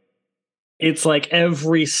 Like, it's like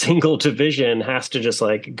every single division has to just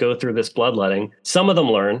like go through this bloodletting. Some of them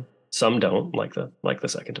learn, some don't, like the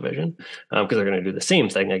 2nd Division, because they're going to do the same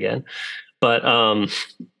thing again. But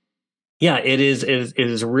yeah, it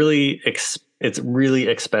is really it's really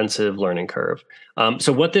expensive learning curve.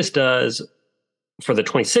 So what this does for the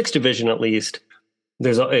 26th Division, at least,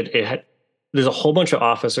 there's a whole bunch of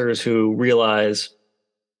officers who realize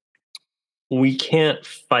we can't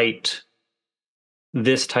fight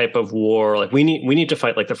this type of war. Like, we need to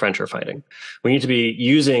fight like the French are fighting. We need to be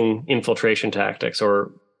using infiltration tactics.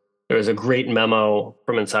 Or there was a great memo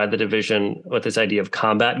from inside the division with this idea of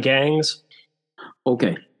combat gangs.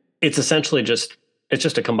 Okay. It's essentially just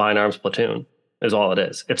a combined arms platoon is all it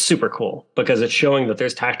is. It's super cool because it's showing that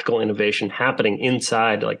there's tactical innovation happening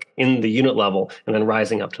inside, like in the unit level, and then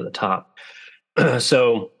rising up to the top.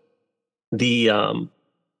 So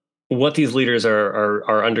what these leaders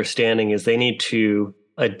are understanding is they need to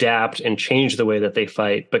adapt and change the way that they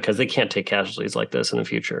fight, because they can't take casualties like this in the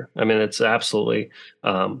future. I mean, it's absolutely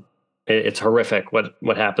it's horrific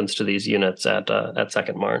what happens to these units at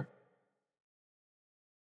 2nd Marne.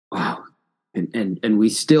 Wow, And we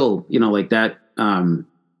still, like that,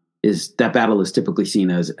 that battle is typically seen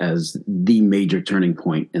as the major turning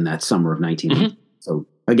point in that summer of 1980. Mm-hmm. So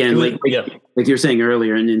again, like you're saying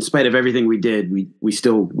earlier, and in spite of everything we did, we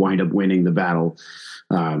still wind up winning the battle,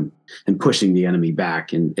 and pushing the enemy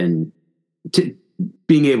back, and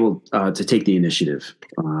being able to take the initiative.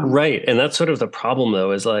 Right. And that's sort of the problem,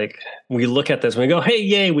 though, is like we look at this and we go, hey,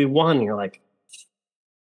 yay, we won. And you're like,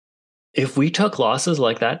 if we took losses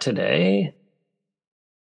like that today,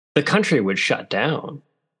 the country would shut down.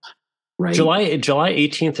 Right. July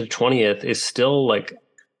 18th to 20th is still like,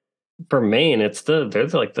 for Maine, they're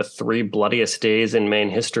like the 3 bloodiest days in Maine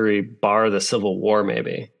history, bar the Civil War,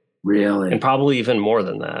 maybe. Really? And probably even more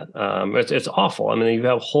than that. It's awful. I mean, you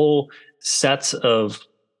have whole sets of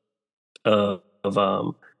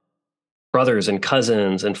brothers and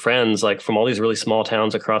cousins and friends, like from all these really small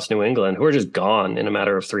towns across New England, who are just gone in a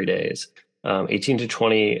matter of 3 days. 18 to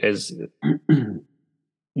 20 is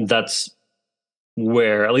that's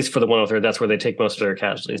where, at least for the 103rd, that's where they take most of their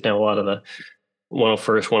casualties. Now, a lot of the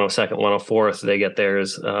 101st, 102nd, 104th, they get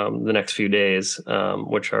theirs the next few days,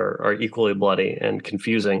 which are equally bloody and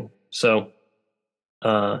confusing. So,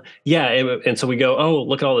 and so we go, oh,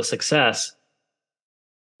 look at all the success,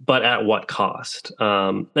 but at what cost?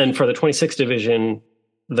 And for the 26th Division,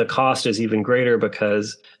 the cost is even greater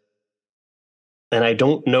because, and I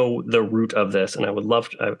don't know the root of this, and I would love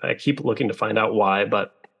to, I keep looking to find out why,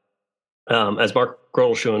 but as Mark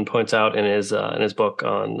Grodelschuen points out in his book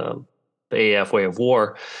on the AAF Way of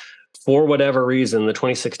War, for whatever reason, the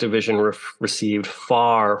 26th Division received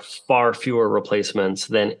far, far fewer replacements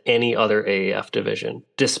than any other AAF division,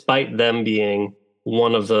 despite them being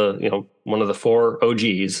one of the 4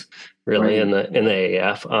 OGs really in the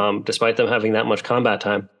AAF. Despite them having that much combat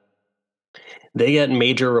time, they get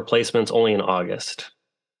major replacements only in August.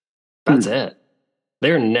 That's it.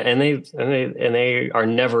 They are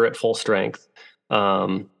never at full strength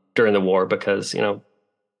during the war because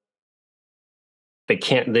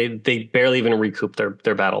they barely even recoup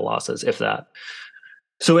their battle losses, if that.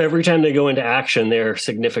 So every time they go into action, they're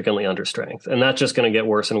significantly under strength, and that's just going to get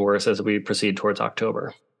worse and worse as we proceed towards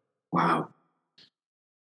October. Wow,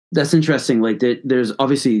 that's interesting. Like there's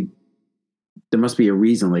obviously, there must be a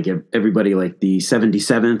reason. Like everybody, like the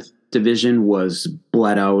 77th Division was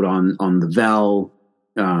bled out on the Vel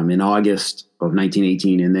in August of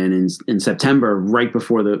 1918, and then in September, right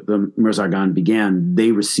before the Meuse-Argonne began,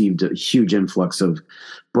 they received a huge influx of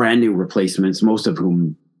brand new replacements, most of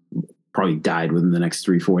whom probably died within the next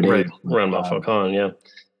 3-4 days. Right, around Mount Faucon, yeah.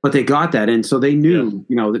 But they got that, and so they knew,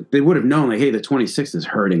 they would have known, like, hey, the 26th is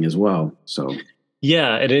hurting as well. So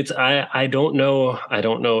yeah, and it's I don't know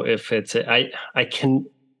if it's I can,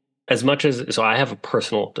 as much as, so I have a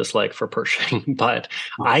personal dislike for Pershing, but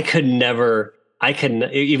I could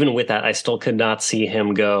even with that, I still could not see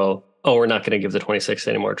him go, oh, we're not going to give the 26th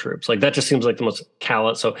any more troops. Like that just seems like the most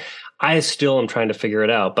callous. So I still am trying to figure it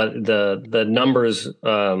out, but the numbers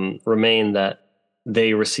remain that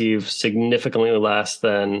they receive significantly less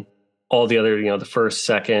than all the other, the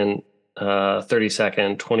 1st, 2nd,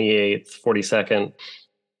 32nd, 28th, 42nd.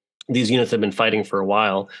 These units have been fighting for a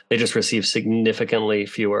while. They just receive significantly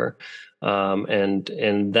fewer.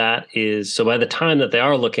 And that is, so by the time that they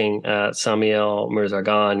are looking at Saint-Mihiel,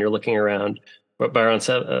 Meuse-Argonne, you're looking around, but by around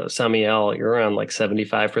Saint-Mihiel, you're around like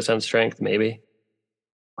 75% strength, maybe.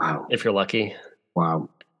 Wow. If you're lucky. Wow.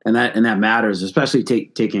 And that matters, especially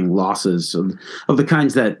taking losses of the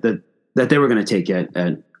kinds that they were going to take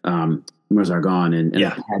at Meuse-Argonne and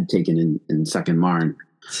had taken in Second Marne.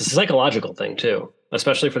 It's a psychological thing too,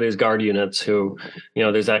 especially for these Guard units who,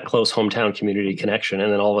 there's that close hometown community connection.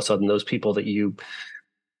 And then all of a sudden those people that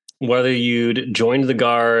whether you'd joined the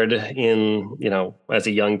Guard in, as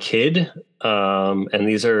a young kid, and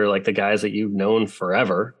these are like the guys that you've known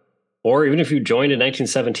forever, or even if you joined in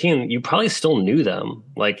 1917, you probably still knew them,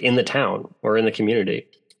 like in the town or in the community.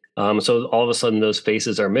 So all of a sudden those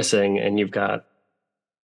faces are missing, and you've got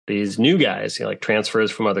these new guys, like transfers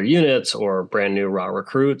from other units or brand new raw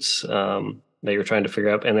recruits that you're trying to figure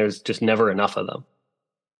out, and there's just never enough of them.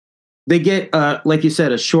 They get, like you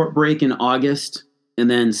said, a short break in August, and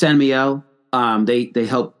then Saint-Mihiel, they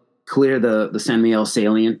help clear the Saint-Mihiel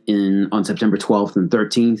salient on September 12th and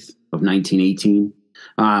 13th of 1918.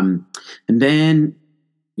 And then,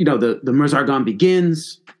 the Meuse-Argonne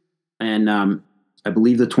begins, and I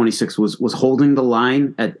believe the 26th was holding the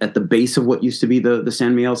line at the base of what used to be the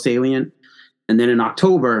Saint-Mihiel salient. And then in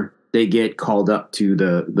October, they get called up to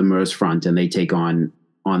the Meuse front, and they take on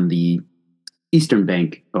the eastern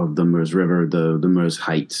bank of the Meuse River, the Meuse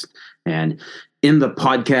Heights. And in the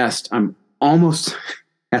podcast, I'm almost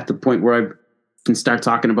at the point where can start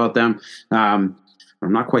talking about them. I'm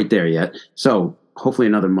not quite there yet. So hopefully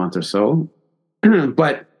another month or so.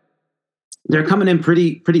 But they're coming in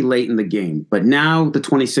pretty late in the game. But now the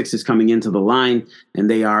 26 is coming into the line, and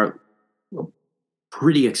they are a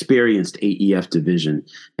pretty experienced AEF division.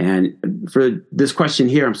 And for this question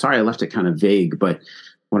here, I'm sorry I left it kind of vague, but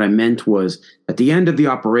what I meant was at the end of the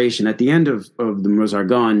operation, at the end of the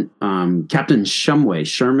Meuse-Argonne, Captain Sherman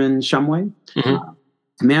Shumway,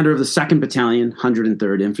 commander of the 2nd Battalion,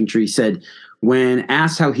 103rd Infantry, said when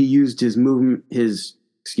asked how he used his movement,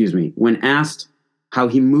 when asked how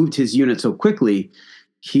he moved his unit so quickly,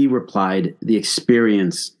 he replied, the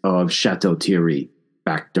experience of Chateau Thierry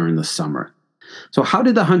back during the summer. So how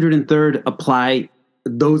did the 103rd apply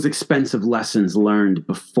those expensive lessons learned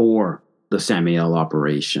before the Saint-Mihiel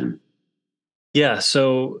operation? Yeah,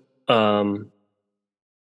 so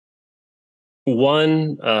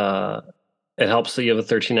one, it helps that you have a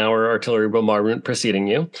 13-hour artillery bombardment preceding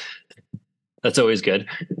you. That's always good.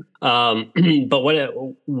 But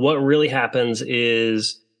what really happens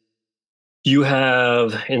is you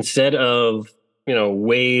have, instead of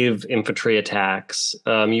wave infantry attacks,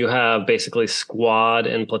 you have basically squad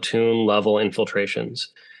and platoon level infiltrations.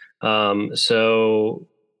 So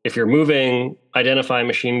if you're moving, identify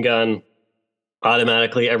machine gun,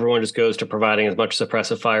 automatically everyone just goes to providing as much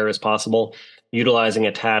suppressive fire as possible, utilizing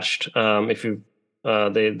attached. If you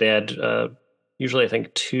they had usually I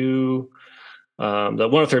think two. The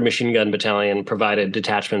 103rd Machine Gun Battalion provided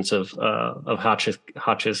detachments of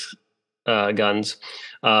Hotchkiss guns,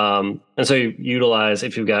 and so you utilize,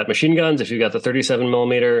 if you've got machine guns, if you've got the 37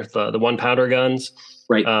 millimeter, the 1-pounder guns,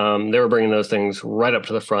 right? They were bringing those things right up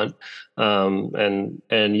to the front, and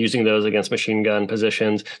using those against machine gun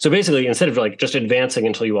positions. So basically, instead of like just advancing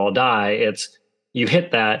until you all die, it's you hit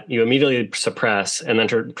that, you immediately suppress, and then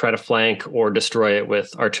try to flank or destroy it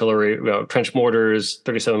with artillery, trench mortars,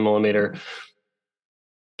 37 millimeter.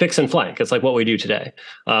 Fix and flank. It's like what we do today.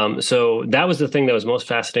 So that was the thing that was most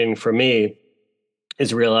fascinating for me,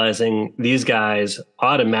 is realizing these guys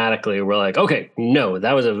automatically were like, okay, no,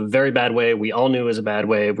 that was a very bad way. We all knew it was a bad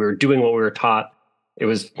way. We were doing what we were taught. It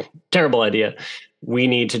was a terrible idea. We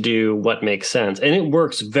need to do what makes sense. And it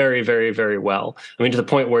works very, very, very well. I mean, to the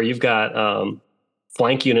point where you've got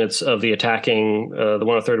flank units of the attacking, the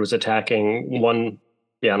 103rd was attacking on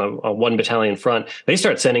a 1 battalion front. They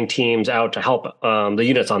start sending teams out to help the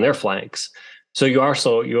units on their flanks. So you are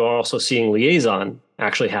also seeing liaison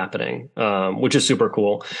actually happening, which is super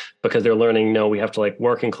cool, because they're learning, no, we have to like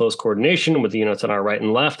work in close coordination with the units on our right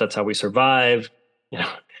and left. That's how we survive.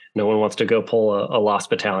 No one wants to go pull a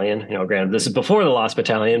lost battalion. Granted, this is before the lost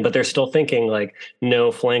battalion, but they're still thinking like,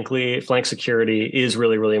 no, flank security is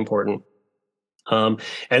really, really important. And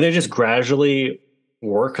they just gradually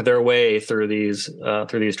work their way through these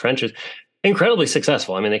trenches, incredibly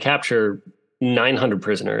successful. I mean, they capture 900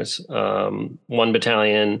 prisoners. 1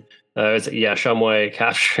 battalion, Shumway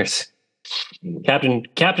captures Captain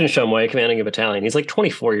Shumway, commanding a battalion. He's like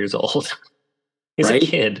 24 years old. He's right? A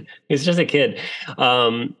kid. He's just a kid.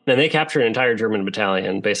 And they capture an entire German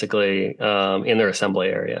battalion, basically, in their assembly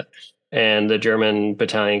area. And the German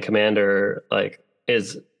battalion commander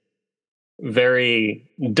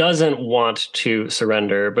doesn't want to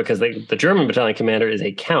surrender, because the German battalion commander is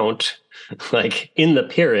a count, like in the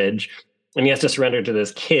peerage, and he has to surrender to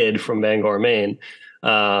this kid from Bangor, Maine.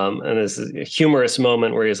 And this is a humorous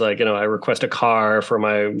moment where he's like, I request a car for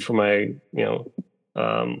my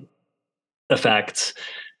effects.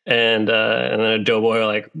 And then a doughboy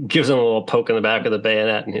like gives him a little poke in the back of the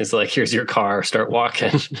bayonet, and he's like, here's your car, start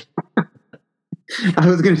walking. I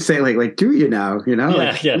was going to say like, do you now,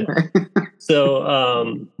 Yeah.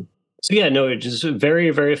 So it's just very,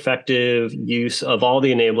 very effective use of all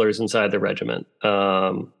the enablers inside the regiment.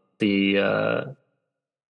 And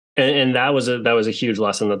that was a huge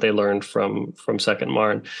lesson that they learned from 2nd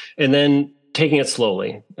Marne. And then taking it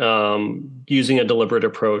slowly, using a deliberate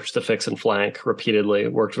approach to fix and flank repeatedly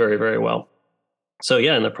worked very, very well. So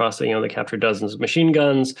in the process, they captured dozens of machine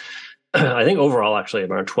guns. I think overall, actually,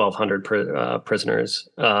 around 1,200 prisoners,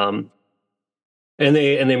 and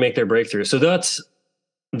they make their breakthrough. So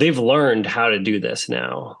they've learned how to do this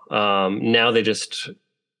now. Now they just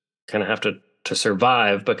kind of have to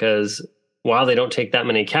survive, because while they don't take that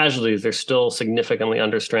many casualties, they're still significantly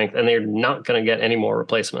under strength, and they're not going to get any more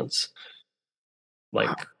replacements.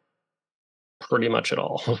 Pretty much at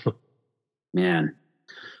all. Man.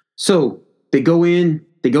 So they go into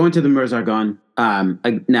the Meuse-Argonne.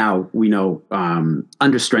 Now we know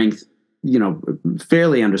under strength,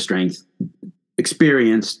 fairly under strength,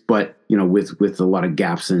 experienced, but with a lot of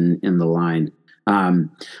gaps in the line.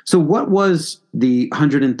 So what was the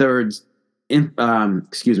 103rd's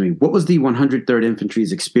excuse me, what was the 103rd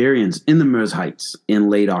Infantry's experience in the Meuse Heights in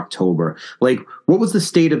late October? Like, what was the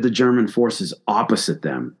state of the German forces opposite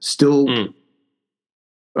them? Still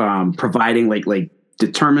providing like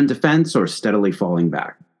determined defense, or steadily falling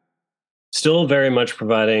back? Still very much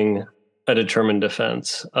providing a determined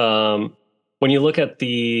defense. When you look at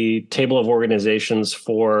the table of organizations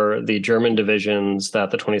for the German divisions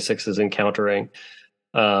that the 26th is encountering,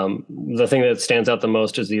 the thing that stands out the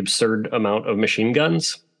most is the absurd amount of machine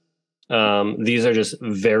guns. These are just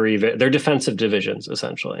they're defensive divisions,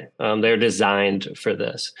 essentially. They're designed for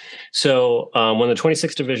this. So when the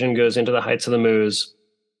 26th Division goes into the heights of the Meuse,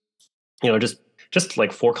 just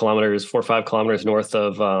like 4 or 5 kilometers north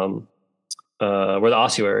of where the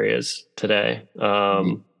ossuary is today.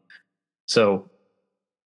 So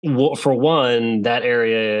for one, that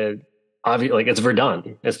area, obviously, like, it's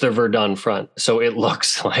Verdun. It's the Verdun front. So it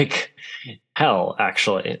looks like hell,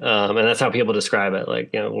 actually. And that's how people describe it.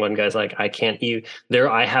 Like, one guy's like, I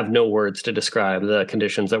have no words to describe the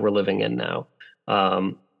conditions that we're living in now.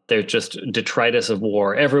 There's just detritus of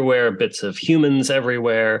war everywhere, bits of humans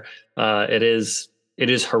everywhere. It is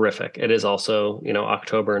horrific. It is also,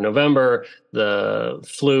 October and November, the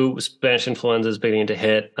flu, Spanish influenza is beginning to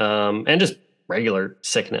hit, and just regular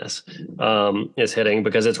sickness is hitting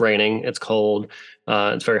because it's raining, it's cold,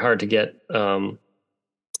 it's very hard to get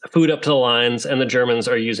food up to the lines, and the Germans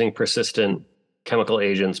are using persistent chemical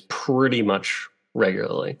agents pretty much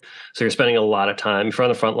regularly. So you're spending a lot of time, if you're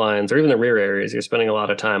on the front lines or even the rear areas, you're spending a lot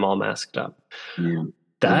of time all masked up. Yeah.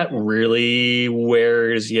 That really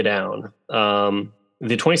wears you down.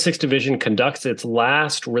 The 26th Division conducts its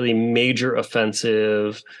last really major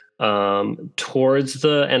offensive towards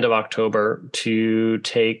the end of October to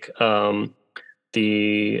take the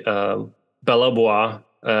Bellobois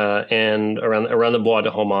and around the Bois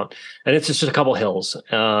de Haumont, and it's just a couple hills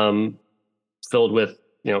filled with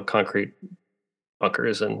concrete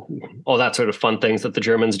bunkers and all that sort of fun things that the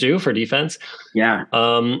Germans do for defense. Yeah.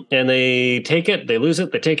 And they take it, they lose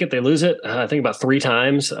it, they take it, they lose it. I think about 3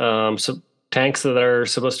 times. So tanks that are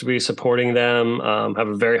supposed to be supporting them have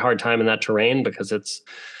a very hard time in that terrain because it's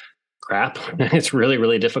crap. It's really,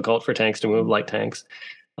 really difficult for tanks to move, light tanks.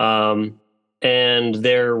 And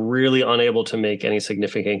they're really unable to make any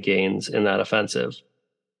significant gains in that offensive.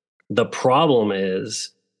 The problem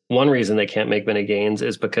is, one reason they can't make many gains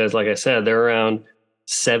is because, like I said, they're around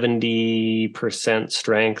 70%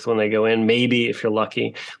 strength when they go in, maybe if you're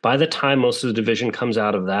lucky. By the time most of the division comes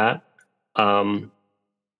out of that,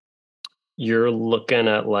 you're looking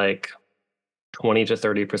at like 20 to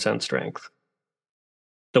 30% strength.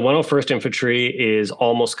 The 101st Infantry is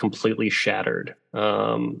almost completely shattered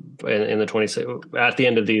in the 26 at the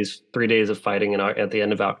end of these 3 days of fighting at the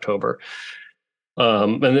end of October.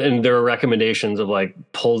 And there are recommendations of like,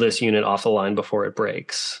 pull this unit off the line before it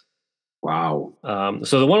breaks. Wow.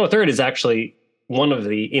 So the 103rd is actually one of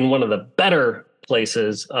the better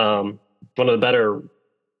places, one of the better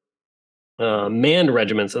manned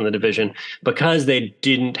regiments in the division, because they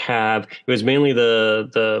didn't have, it was mainly the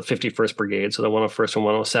 51st Brigade, so the 101st and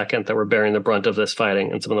 102nd that were bearing the brunt of this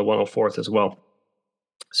fighting, and some of the 104th as well.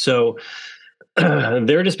 So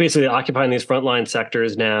they're just basically occupying these frontline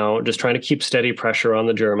sectors now, just trying to keep steady pressure on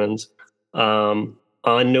the Germans. On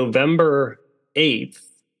November 8th,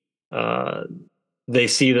 they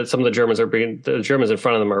see that some of the Germans in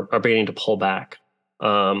front of them are beginning to pull back.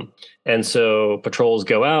 And so patrols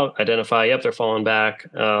go out, identify, yep, they're falling back.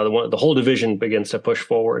 The whole division begins to push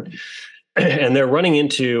forward. And they're running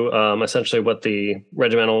into essentially what the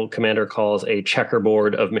regimental commander calls a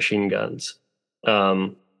checkerboard of machine guns.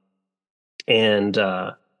 And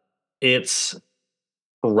it's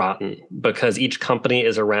rotten because each company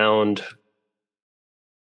is around,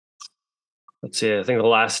 let's see, I think the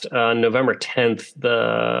last November 10th,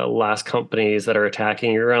 the last companies that are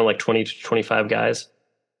attacking, you're around like 20 to 25 guys.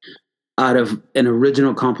 Out of an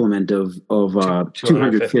original complement of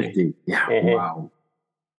 250. Yeah. Mm-hmm. Wow.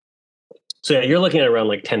 So yeah, you're looking at around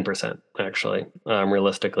like 10%, actually,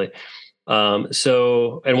 realistically.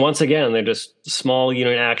 So, and once again, they're just small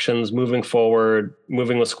unit actions, moving forward,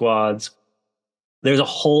 moving with squads. There's a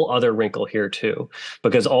whole other wrinkle here too,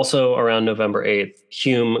 because also around November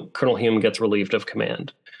 8th, Colonel Hume gets relieved of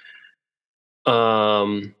command.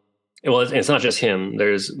 Well, it's not just him.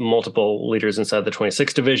 There's multiple leaders inside the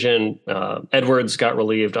 26th Division. Edwards got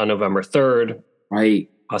relieved on November 3rd. Right.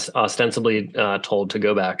 Ostensibly told to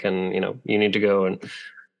go back and, you need to go and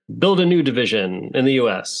build a new division in the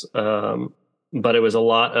U.S. But it was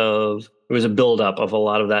a buildup of a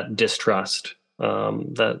lot of that distrust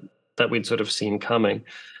that we'd sort of seen coming.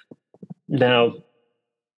 Now,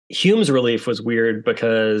 Hume's relief was weird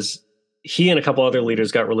because he and a couple other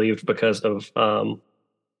leaders got relieved because of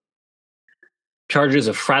charges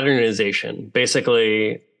of fraternization.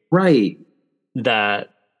 Basically, Right. that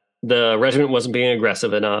the regiment wasn't being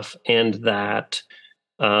aggressive enough, and that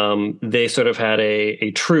they sort of had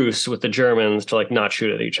a truce with the Germans to like not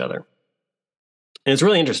shoot at each other. And it's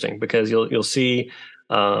really interesting because you'll see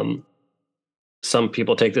some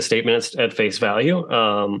people take the statement at face value.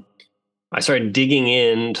 I started digging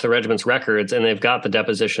into the regiment's records, and they've got the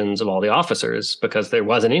depositions of all the officers because there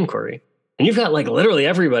was an inquiry. And you've got like literally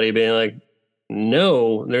everybody being like,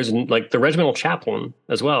 no, there's like the regimental chaplain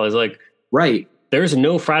as well is like, right. There's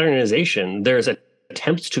no fraternization. There's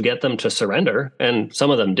attempts to get them to surrender, and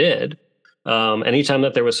some of them did. Anytime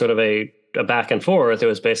that there was sort of a back and forth, it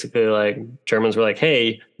was basically like Germans were like,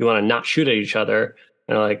 hey, you want to not shoot at each other?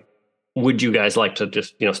 And like, would you guys like to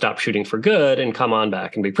just, stop shooting for good and come on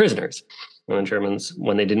back and be prisoners? And the Germans,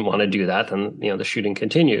 when they didn't want to do that, then, the shooting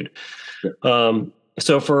continued. Sure.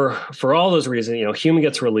 So for all those reasons, Hume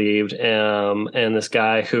gets relieved, and this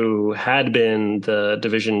guy who had been the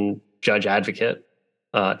division judge advocate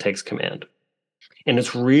takes command. And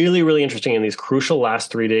it's really, really interesting in these crucial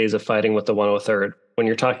last 3 days of fighting with the 103rd, when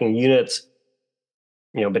you're talking units,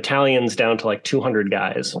 battalions down to like 200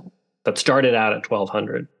 guys that started out at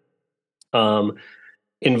 1,200,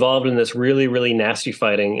 involved in this really, really nasty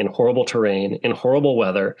fighting in horrible terrain, in horrible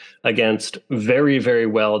weather, against very, very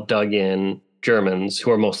well dug in Germans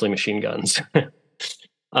who are mostly machine guns.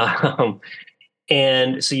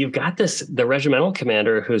 And so you've got the regimental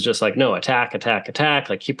commander who's just like, no, attack, attack, attack,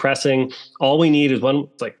 like keep pressing. All we need is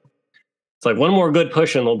it's like one more good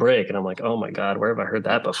push and they'll break. And I'm like, oh my God, where have I heard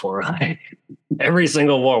that before? Every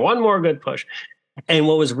single war, one more good push. And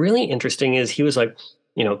what was really interesting is he was like,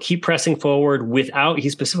 keep pressing forward he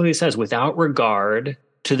specifically says, without regard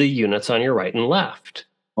to the units on your right and left.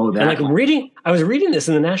 Oh, that. And like I was reading this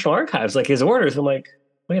in the National Archives, like his orders. I'm like,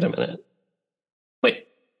 wait a minute. Wait,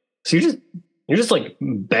 so you're just like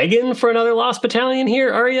begging for another lost battalion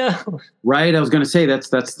here, are you? Right. I was going to say that's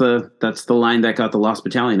the line that got the lost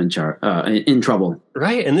battalion in trouble.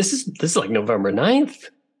 Right. And this is like November 9th.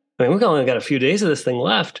 I mean, we've only got a few days of this thing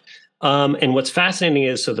left. And what's fascinating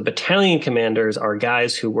is, so the battalion commanders are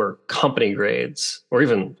guys who were company grades or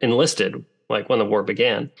even enlisted, like when the war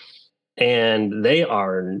began. And they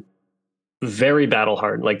are very battle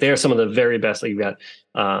hardened. Like they are some of the very best. Like you've got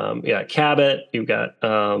Cabot, you've got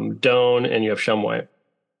Doane, and you have Shumway.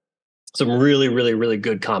 Some really, really, really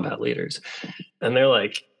good combat leaders. And they're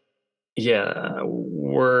like, yeah,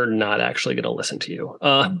 we're not actually going to listen to you.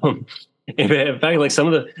 In fact, like some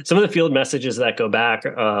of the field messages that go back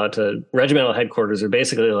to regimental headquarters are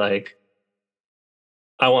basically like,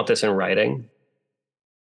 I want this in writing,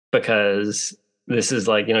 because this is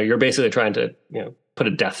like, you're basically trying to, put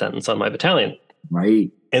a death sentence on my battalion. Right.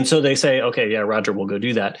 And so they say, okay, yeah, Roger, we'll go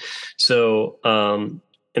do that. So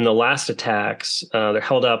in the last attacks, they're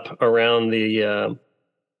held up around the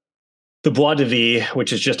Bois de Vie,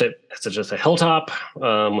 which is just a hilltop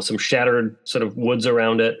with some shattered sort of woods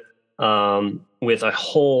around it, with a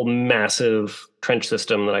whole massive trench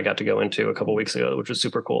system that I got to go into a couple of weeks ago, which was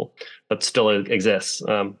super cool, but still exists.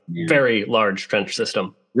 Very large trench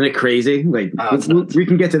system. Isn't it crazy? Like we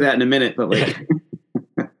can get to that in a minute, but like.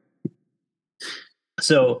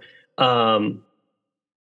 So, and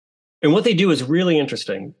what they do is really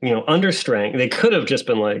interesting. Under strength, they could have just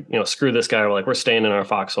been like, screw this guy. We're like, we're staying in our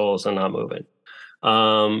foxholes and not moving.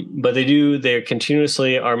 But they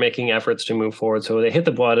continuously are making efforts to move forward. So they hit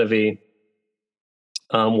the Bois de Vie.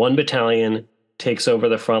 One battalion takes over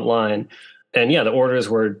the front line. And yeah, the orders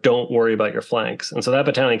were, don't worry about your flanks. And so that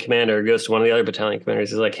battalion commander goes to one of the other battalion commanders.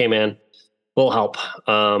 He's like, hey man, we'll help.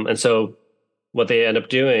 And so what they end up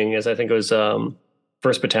doing is, I think it was,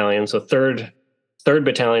 first battalion. So third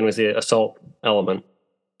battalion was the assault element.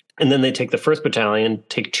 And then they take the first battalion,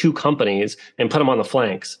 take 2 companies and put them on the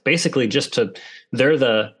flanks, basically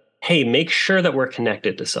hey, make sure that we're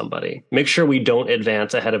connected to somebody. Make sure we don't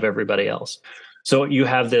advance ahead of everybody else. So you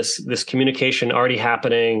have this communication already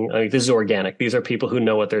happening. Like, this is organic. These are people who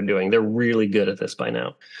know what they're doing. They're really good at this by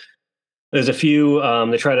now. There's a few,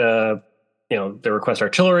 they try to, they request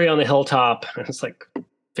artillery on the hilltop. It's like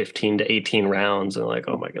 15 to 18 rounds. And like,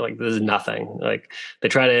 oh my God, like this is nothing. Like they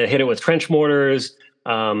try to hit it with trench mortars,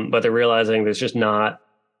 but they're realizing it's not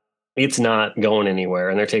going anywhere,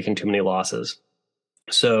 and they're taking too many losses.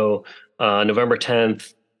 So November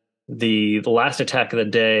 10th, the last attack of the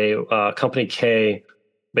day, Company K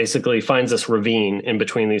basically finds this ravine in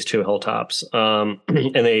between these 2 hilltops, and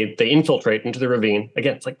they infiltrate into the ravine.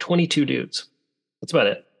 Again, it's like 22 dudes. That's about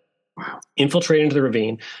it. Wow. Infiltrate into the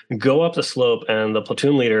ravine, go up the slope, and the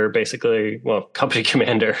platoon leader, company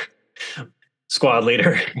commander, squad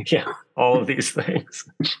leader. Yeah, all of these things.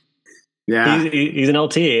 Yeah. He's an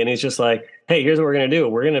LT, and he's just like, hey, here's what we're gonna do.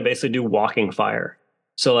 We're gonna basically do walking fire.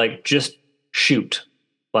 So like, just shoot.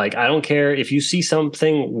 Like, I don't care if you see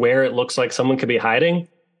something where it looks like someone could be hiding,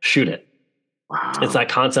 shoot it. Wow. It's that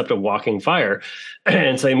concept of walking fire.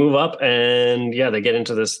 And so they move up, and yeah, they get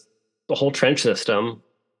into the whole trench system,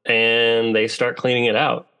 and they start cleaning it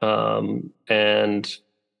out. And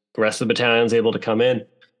the rest of the battalion's able to come in,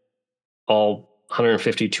 all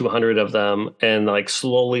 150, 200 of them, and like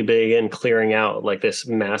slowly begin clearing out like this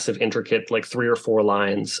massive, intricate, like 3 or 4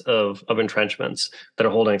 lines of entrenchments that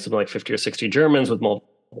are holding something like 50 or 60 Germans with multiple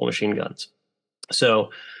machine guns. So,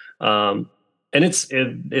 and it's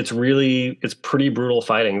pretty brutal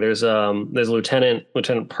fighting. There's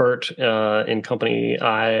Lieutenant Pert in Company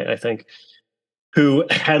I think, who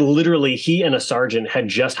had literally, he and a sergeant had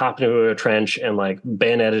just hopped into a trench and like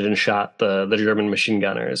bayoneted and shot the German machine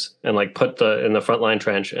gunners and like put in the frontline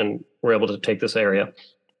trench, and were able to take this area.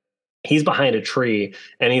 He's behind a tree,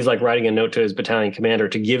 and he's like writing a note to his battalion commander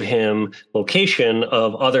to give him location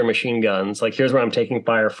of other machine guns. Like, here's where I'm taking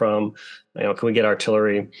fire from. Can we get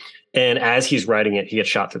artillery? And as he's writing it, he gets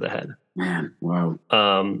shot through the head. Man, wow.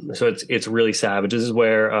 So it's really savage. This is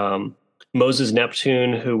where Moses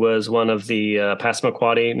Neptune, who was one of the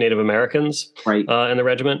Passamaquoddy Native Americans, right, in the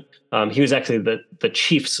regiment, he was actually the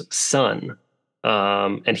chief's son,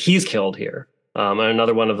 and he's killed here. And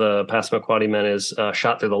another one of the Passamaquoddy men is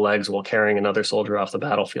shot through the legs while carrying another soldier off the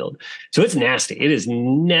battlefield. So it's nasty. It is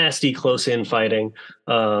nasty, close-in fighting.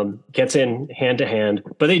 Gets in hand to hand,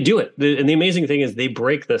 but they do it. And the amazing thing is they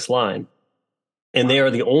break this line, and they are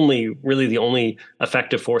the only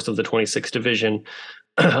effective force of the 26th Division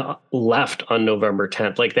left on November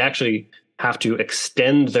 10th. Like, they actually have to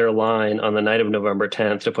extend their line on the night of November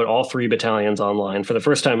 10th to put all 3 battalions online for the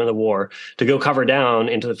first time in the war, to go cover down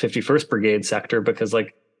into the 51st Brigade sector, because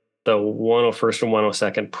like the 101st and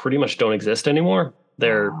 102nd pretty much don't exist anymore.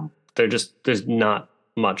 They're just, there's not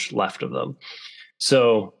much left of them.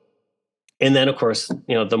 So, and then of course,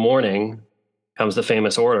 the morning comes the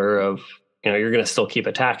famous order of, you're going to still keep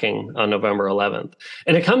attacking on November 11th.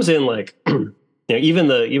 And it comes in like, even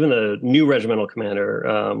the new regimental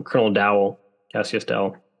commander, Colonel Dowell, Cassius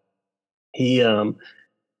Dowell, he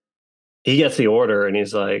gets the order, and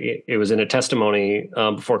he's like, it was in a testimony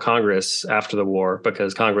before Congress after the war,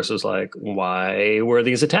 because Congress was like, why were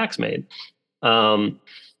these attacks made? And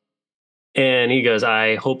he goes,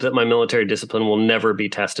 I hope that my military discipline will never be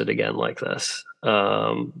tested again like this.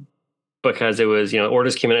 Because it was,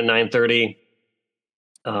 orders came in at 9:30.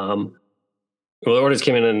 Well, the orders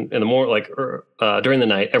came in the morning, during the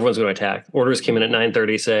night, everyone's going to attack. Orders came in at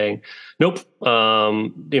 9:30 saying, nope,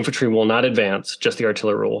 the infantry will not advance, just the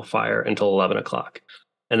artillery will fire until 11 o'clock.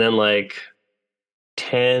 And then like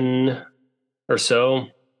 10 or so,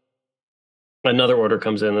 another order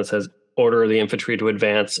comes in that says, order the infantry to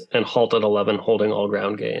advance and halt at 11, holding all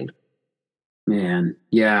ground gained. Man,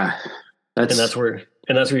 yeah. And that's where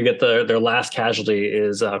you get their last casualty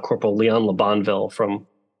is Corporal Leon LeBonville from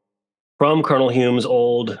Colonel Hume's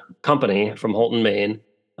old company from Holton, Maine,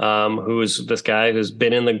 who's this guy who's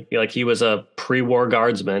been he was a pre-war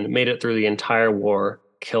guardsman, made it through the entire war,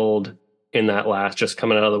 killed in that just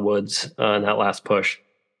coming out of the woods in that last push.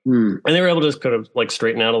 And they were able to just kind of like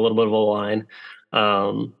straighten out a little bit of a line.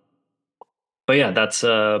 But yeah, that's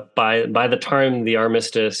by the time the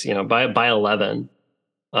armistice, by 11,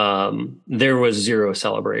 there was zero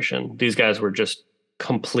celebration. These guys were just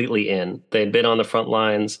completely in. They'd been on the front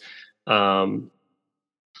lines.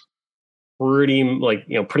 Pretty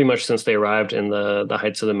much since they arrived in the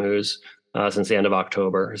Heights of the Moose, since the end of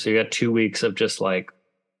October. So you got 2 weeks of just like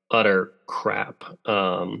utter crap.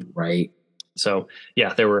 Right. So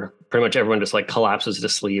yeah, they were pretty much, everyone just like collapses to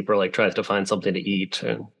sleep or like tries to find something to eat,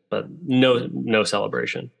 but no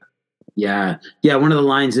celebration. Yeah. One of the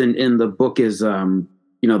lines in the book is,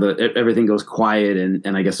 everything goes quiet,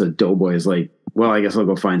 and I guess a doughboy is like, well, I guess I'll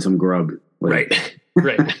go find some grub. Right.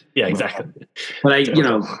 Right. Yeah, exactly. But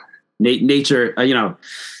nature,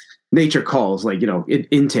 nature calls, like,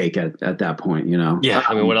 intake at that point, Yeah.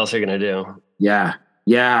 I mean, what else are you going to do? Yeah.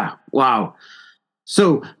 Yeah. Wow.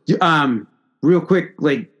 So, real quick,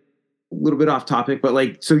 like a little bit off topic, but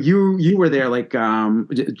like, so you were there like,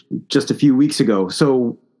 just a few weeks ago.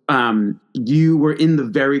 So, you were in the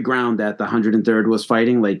very ground that the 103rd was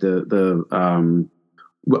fighting, like the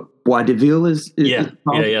Bois de Ville is the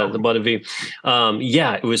Bois de Ville.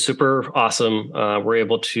 It was super awesome. We're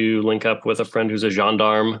able to link up with a friend who's a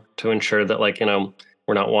gendarme to ensure that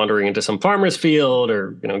we're not wandering into some farmer's field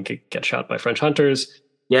or get shot by French hunters.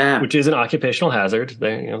 Yeah, which is an occupational hazard.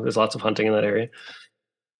 There's lots of hunting in that area.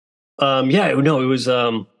 Yeah, no, it was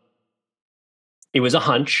a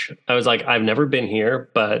hunch. I was like, I've never been here,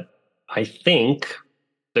 but I think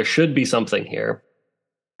there should be something here.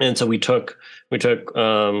 And so we took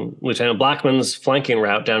Lieutenant Blackman's flanking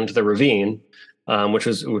route down to the ravine, which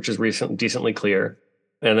is decently clear.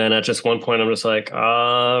 And then at just one point, I'm just like,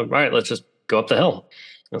 right, let's just go up the hill.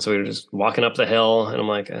 And so we were just walking up the hill, and I'm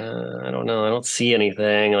like, I don't know, I don't see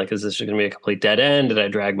anything. Like, is this going to be a complete dead end? Did I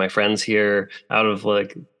drag my friends here out of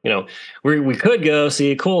like, we could go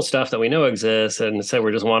see cool stuff that we know exists, and instead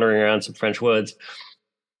we're just wandering around some French woods.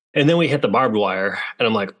 And then we hit the barbed wire, and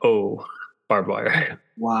I'm like, oh, barbed wire.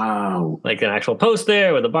 Wow. Like an actual post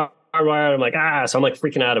there with a barbed wire. I'm like, so I'm like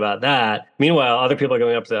freaking out about that. Meanwhile, other people are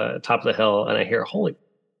going up the top of the hill, and I hear, holy,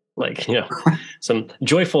 like, some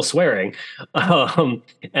joyful swearing. And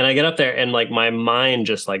I get up there, and like my mind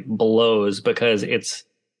just like blows, because it's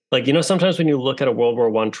like, sometimes when you look at a World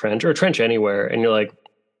War I trench, or a trench anywhere, and you're like,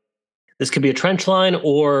 this could be a trench line,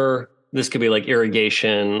 or this could be like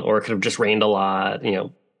irrigation, or it could have just rained a lot,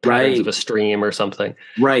 patterns of a stream or something.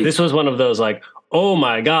 Right. This was one of those like, oh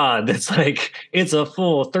my God, it's a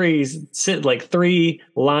full three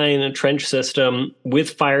line trench system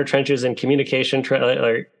with fire trenches and communication,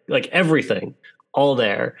 like everything all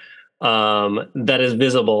there, that is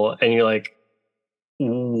visible. And you're like,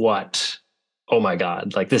 what? Oh my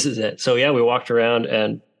God, like this is it. So yeah, we walked around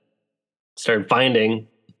and started finding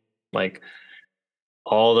like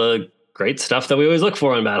all the great stuff that we always look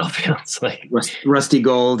for on battlefields, like rusty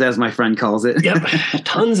gold, as my friend calls it. Yep,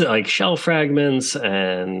 tons of like shell fragments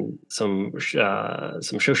and some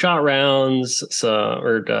shot rounds,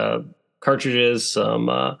 cartridges,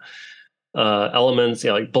 some elements,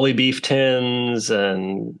 like bully beef tins,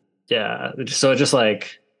 and yeah. So just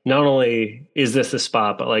like, not only is this the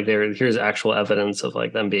spot, but like here's actual evidence of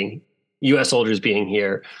like them being U.S. soldiers being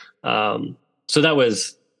here. So that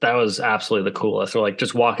was absolutely the coolest. So like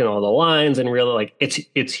just walking all the lines and really like it's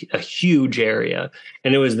a huge area.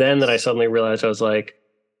 And it was then that I suddenly realized, I was like,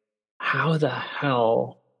 how the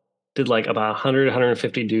hell did like about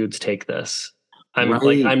 150 dudes take this? I'm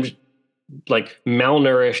like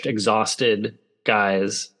malnourished, exhausted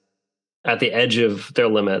guys at the edge of their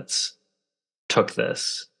limits took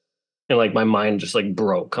this. And like my mind just like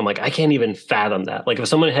broke. I'm like, I can't even fathom that. Like if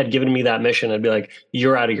someone had given me that mission, I'd be like,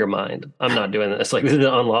 you're out of your mind. I'm not doing this. Like this is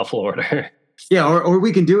an unlawful order. Yeah, or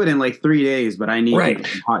we can do it in like 3 days, but I need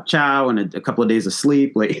hot chow and a couple of days of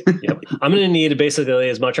sleep. Like, yep. I'm going to need basically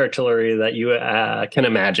as much artillery that you can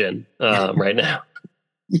imagine right now.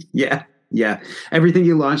 Yeah. Everything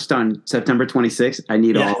you launched on September 26th, I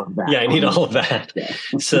need all of that. Yeah, I need all of that. Yeah.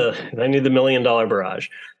 So I need the $1 million barrage.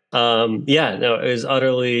 It was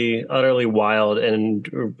utterly wild,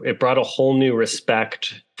 and it brought a whole new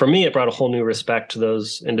respect for me. It brought a whole new respect to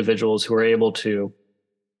those individuals who were able to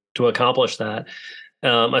accomplish that,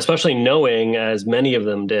 especially knowing, as many of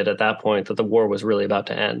them did at that point, that the war was really about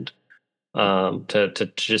to end.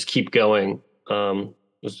 To just keep going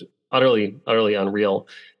was utterly unreal,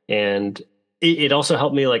 and it also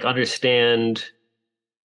helped me like understand.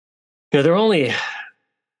 They're only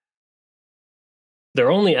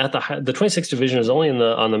at the 26th Division is only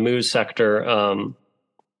on the Moose sector,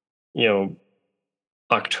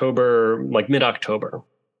 October, like mid-October.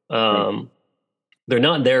 They're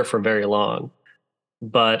not there for very long,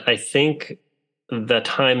 but I think the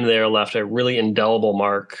time there left a really indelible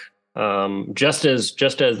mark, just as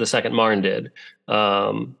the Second Marne did.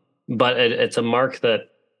 But it's a mark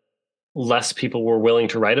that less people were willing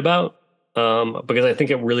to write about, because I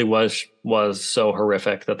think it really was so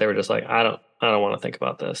horrific that they were just like, I don't want to think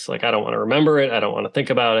about this. Like, I don't want to remember it. I don't want to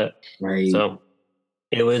think about it. Right. So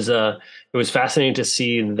it was fascinating to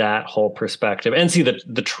see that whole perspective, and see that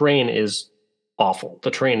the terrain is awful.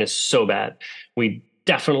 The terrain is so bad. We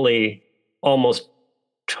definitely almost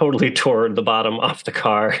totally tore the bottom off the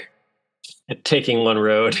car taking one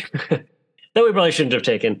road that we probably shouldn't have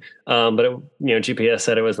taken. But GPS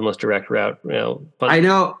said it was the most direct route. I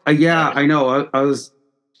know. I know.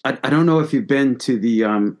 I don't know if you've been to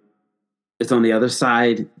the, it's on the other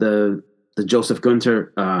side, the Joseph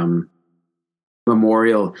Gunter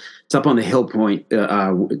Memorial. It's up on the hill point.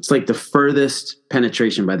 It's like the furthest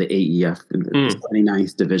penetration by the AEF in the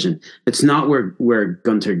 29th Division. It's not where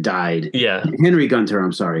Gunter died. Yeah. Henry Gunter,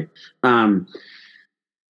 I'm sorry.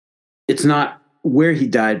 It's not where he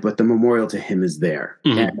died, but the memorial to him is there.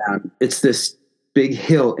 And it's this big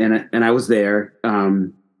hill, and I was there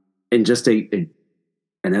in just an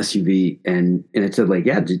SUV, and it said like,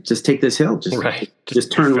 just take this hill,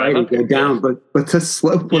 just turn right and go down. But the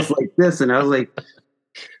slope was like this, and I was like,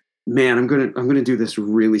 man, I'm gonna do this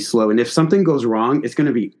really slow, and if something goes wrong, it's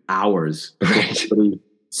gonna be hours. Right.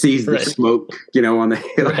 sees the Right. smoke, on the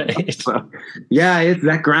hill. Right. So, yeah,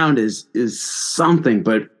 that ground is something.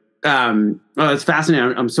 But it's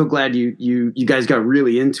fascinating. I'm so glad you guys got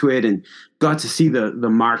really into it and got to see the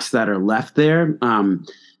marks that are left there.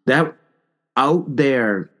 That out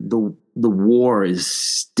there, the war is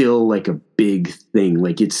still like a big thing.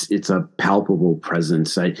 Like it's a palpable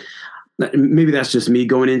presence. Maybe that's just me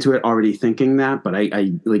going into it already thinking that, but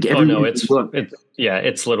I like Oh no, everywhere you look.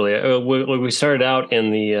 it's literally. We started out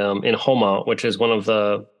in the in Homa, which is one of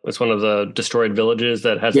the destroyed villages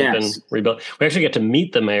that hasn't been Yes, rebuilt. We actually get to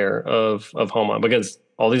meet the mayor of Homa because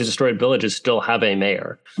all these destroyed villages still have a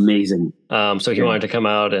mayor. amazing. So he Yeah. wanted to come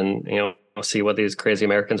out and see what these crazy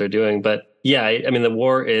Americans are doing. But yeah, I mean the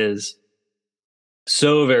war is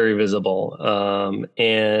so very visible,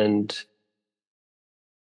 and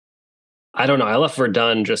I don't know. I left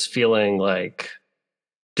Verdun just feeling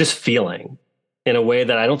in a way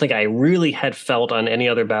that I don't think I really had felt on any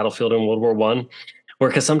other battlefield in World War One. Where,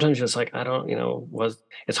 because sometimes you're just like, I don't,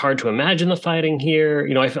 it's hard to imagine the fighting here.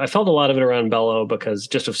 I felt a lot of it around Bellow because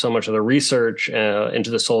just of so much of the research into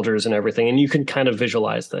the soldiers and everything, and you can kind of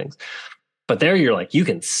visualize things. But there, you're like, you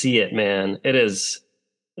can see it, man. It is.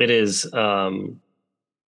 It is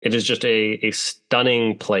just a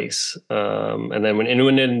stunning place. And then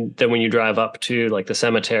when you drive up to like the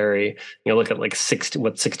cemetery, look at like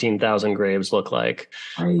 16,000 graves look like,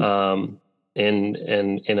 Right.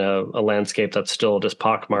 in a landscape that's still just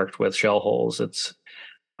pockmarked with shell holes.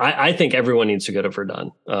 I think everyone needs to go to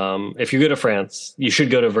Verdun. If you go to France, you should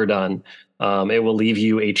go to Verdun. It will leave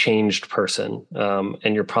you a changed person.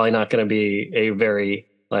 And you're probably not going to be a very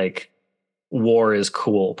like war is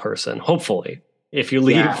cool person. Hopefully, if you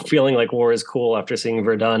leave feeling like war is cool after seeing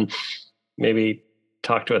Verdun, maybe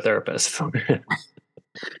talk to a therapist.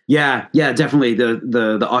 Yeah, definitely.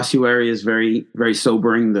 The ossuary is very, very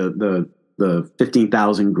sobering. The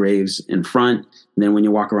 15,000 graves in front, and then when you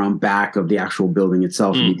walk around back of the actual building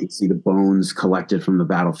itself, and you can see the bones collected from the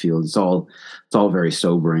battlefield. It's all very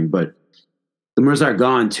sobering. But the Meuse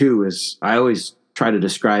Argonne too is, I always try to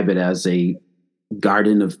describe it as a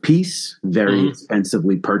garden of peace, very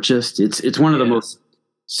expensively purchased. It's one of the most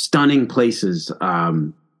stunning places.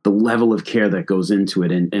 The level of care that goes into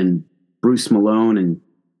it, and Bruce Malone and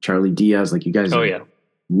Charlie Diaz, like you guys are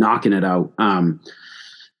knocking it out.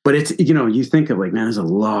 But it's, you think of like, man, there's a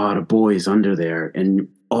lot of boys under there and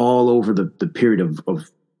all over the period of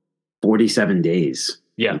 47 days.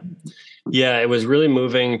 Yeah. Yeah. It was really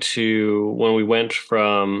moving to when we went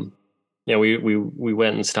from, we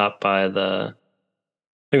went and stopped by I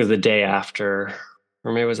think it was the day after,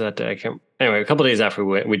 or maybe it was that day. I can't. Anyway, a couple of days after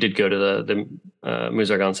we did go to the Meuse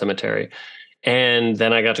Argonne cemetery, and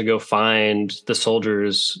then I got to go find the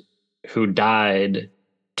soldiers who died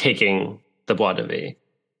taking the Bois de Vie,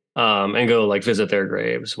 and go like visit their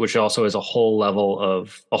graves, which also is a whole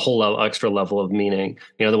extra level of meaning.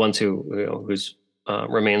 The ones whose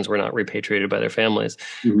remains were not repatriated by their families.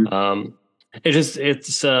 That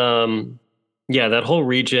whole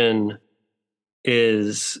region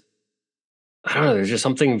is, I don't know, there's just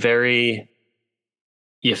something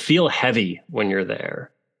you feel heavy when you're there.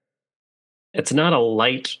 It's not a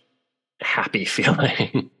light, happy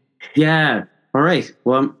feeling. Yeah. All right.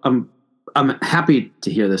 Well, I'm happy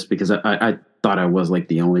to hear this because I thought I was like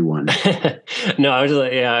the only one. No, I was just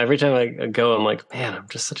like, every time I go, I'm like, man, I'm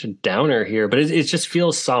just such a downer here, but it just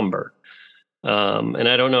feels somber. And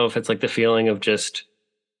I don't know if it's like the feeling of just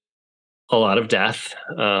a lot of death,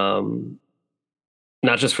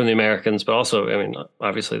 not just from the Americans, but also, I mean,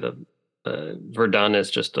 obviously the Verdun is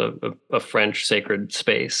just a French sacred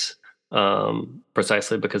space,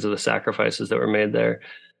 precisely because of the sacrifices that were made there.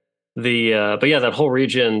 But yeah, that whole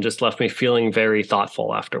region just left me feeling very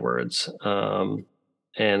thoughtful afterwards.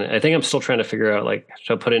 And I think I'm still trying to figure out, like,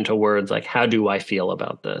 to put into words, like, how do I feel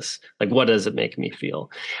about this? Like, what does it make me feel?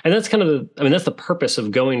 And that's kind of that's the purpose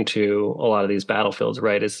of going to a lot of these battlefields,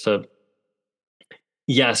 right? Is to,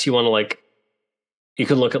 yes, you want to you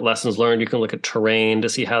can look at lessons learned. You can look at terrain to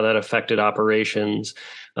see how that affected operations.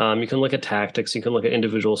 You can look at tactics. You can look at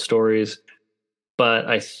individual stories. But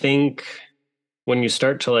I think when you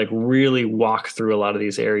start to really walk through a lot of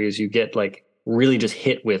these areas, you get really just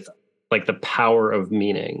hit with the power of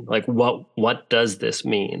meaning. Like, what does this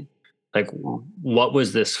mean? Like, what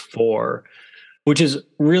was this for? Which is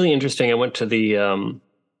really interesting. I went to the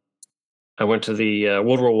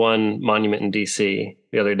World War One monument in DC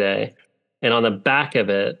the other day. And on the back of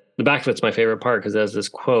it's my favorite part because there's this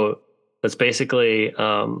quote that's basically,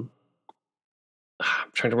 I'm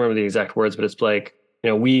trying to remember the exact words, but it's like,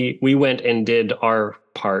 we went and did our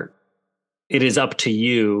part. It is up to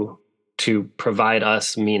you to provide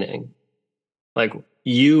us meaning. Like,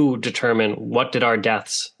 you determine, what did our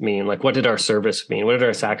deaths mean? Like, what did our service mean? What did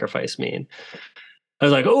our sacrifice mean? I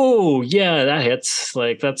was like, oh yeah, that hits.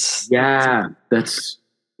 Like Yeah, that's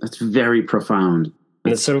very profound.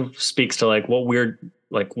 and it sort of speaks to like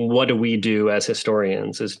what do we do as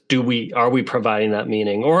historians? Are we providing that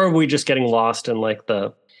meaning, or are we just getting lost in like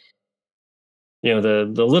the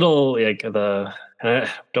little, like, I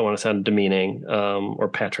don't want to sound demeaning or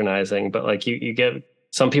patronizing, but like you get,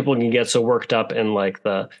 some people can get so worked up in like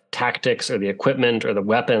the tactics or the equipment or the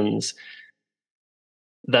weapons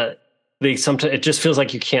that they sometimes, it just feels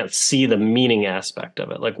like you can't see the meaning aspect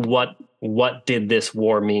of it. Like what did this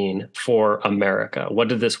war mean for America? What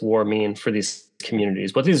did this war mean for these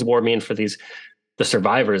communities? What did this war mean for the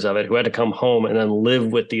survivors of it, who had to come home and then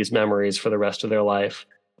live with these memories for the rest of their life?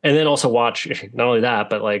 And then also watch, not only that,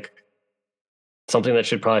 but like something that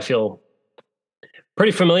should probably feel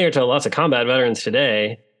pretty familiar to lots of combat veterans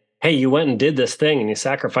today. Hey, you went and did this thing and you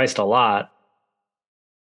sacrificed a lot.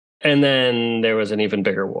 And then there was an even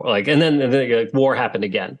bigger war. Like, and then like, war happened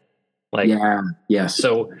again. Like, yeah, yes.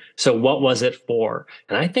 So what was it for?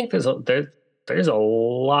 And I think there's a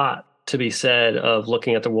lot to be said of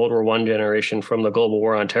looking at the World War I generation from the global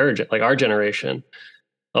war on terror, like our generation,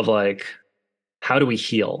 of like, how do we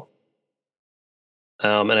heal?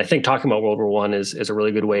 And I think talking about World War I is a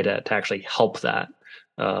really good way to actually help that,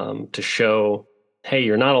 to show, hey,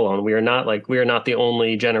 you're not alone. We are not the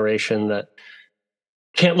only generation that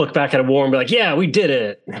can't look back at a war and be like, yeah, we did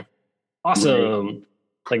it. Awesome. Right.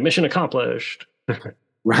 Like, mission accomplished.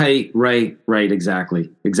 Right. Exactly.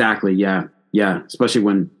 Yeah. Especially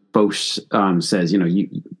when Foch says, you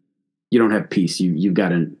don't have peace. You've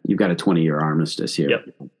got a 20-year armistice here.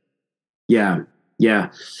 Yep. Yeah.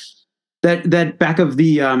 That back of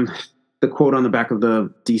the quote on the back of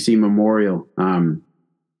the DC Memorial,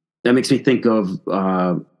 that makes me think of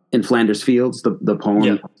In Flanders Fields, the poem,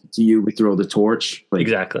 yeah. To you we throw the torch. Like,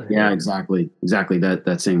 exactly. Yeah, exactly.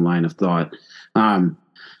 That same line of thought.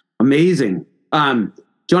 Amazing.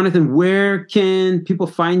 Jonathan, where can people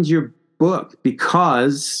find your book?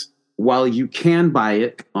 Because while you can buy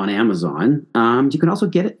it on Amazon, you can also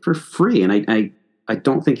get it for free. And I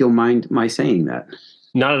don't think you'll mind my saying that.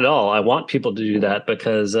 Not at all. I want people to do that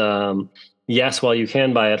because, yes, while you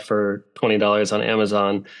can buy it for $20 on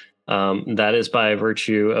Amazon, that is by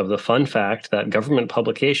virtue of the fun fact that government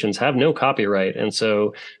publications have no copyright. And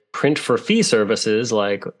so print for fee services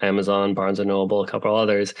like Amazon, Barnes & Noble, a couple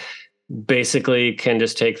others, basically can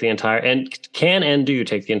just take the entire, and can and do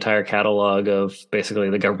take the entire catalog of basically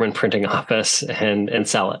the government printing office and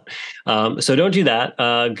sell it. So don't do that.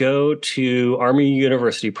 Go to Army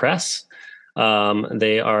University Press.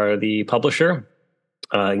 They are the publisher.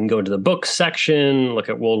 You can go to the books section, look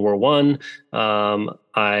at World War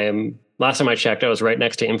I. Last time I checked, I was right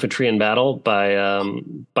next to Infantry in Battle by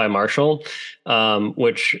Marshall,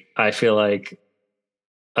 which I feel like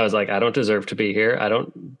I was like, I don't deserve to be here. I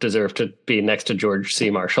don't deserve to be next to George C.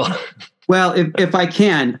 Marshall. Well, if I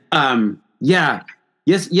can,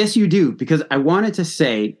 yes, you do, because I wanted to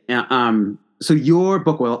say, so your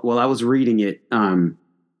book, while I was reading it,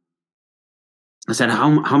 I said, how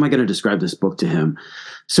am I going to describe this book to him?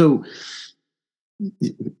 So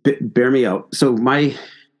bear me out. So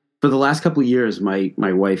for the last couple of years, my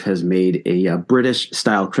wife has made a British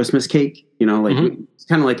style Christmas cake, like it's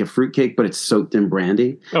kind of like a fruit cake, but it's soaked in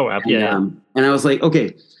brandy. Oh, yeah. And I was like,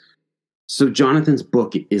 okay, so Jonathan's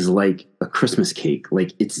book is like a Christmas cake.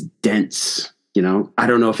 Like, it's dense, I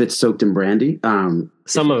don't know if it's soaked in brandy.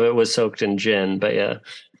 Some of it was soaked in gin, but yeah.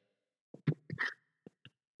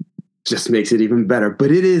 Just makes it even better.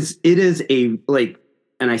 But it is a, like,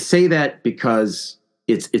 and I say that because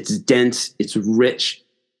it's dense, it's rich,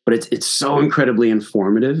 but it's so incredibly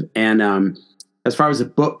informative. And as far as a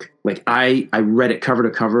book, like, I read it cover to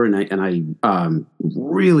cover, and I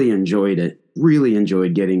really enjoyed it. Really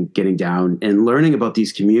enjoyed getting down and learning about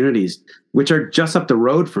these communities, which are just up the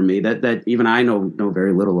road from me, that even I know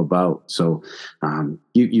very little about. So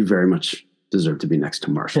you very much deserve to be next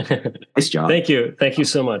to Marshall. Nice job. Thank you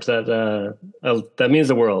so much. That means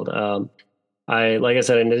the world. Like I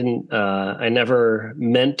said, I never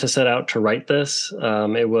meant to set out to write this.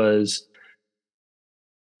 It was,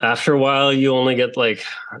 after a while, you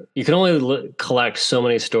can only collect so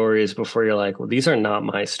many stories before you're like, well, these are not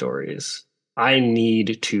my stories. I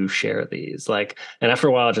need to share these. And after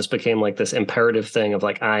a while, it just became like this imperative thing of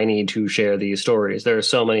like, I need to share these stories. There are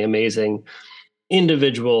so many amazing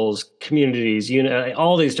individuals, communities,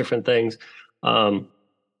 all these different things. And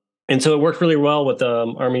so it worked really well with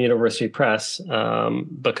Army University Press,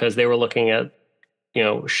 because they were looking at,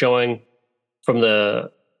 showing from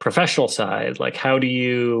the professional side, like, how do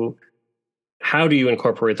you how do you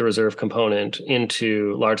incorporate the reserve component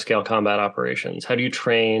into large-scale combat operations? How do you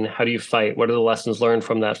train? How do you fight? What are the lessons learned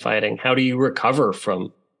from that fighting? How do you recover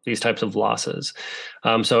from these types of losses?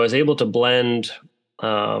 So I was able to blend.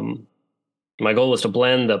 My goal was to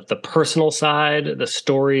blend the personal side, the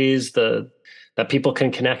stories, that people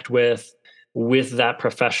can connect with that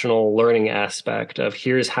professional learning aspect of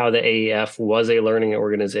here's how the AEF was a learning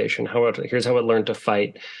organization. Here's how it learned to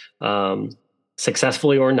fight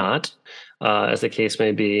successfully or not, as the case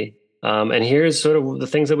may be. And here's sort of the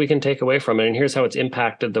things that we can take away from it. And here's how it's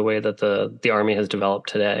impacted the way that the Army has developed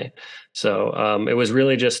today. So it was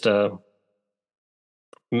really just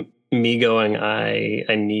me going,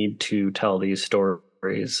 I need to tell these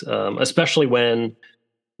stories, especially when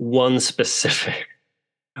one specific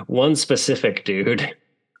dude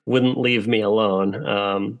wouldn't leave me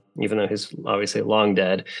alone, even though he's obviously long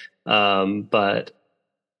dead. But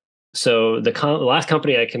so the last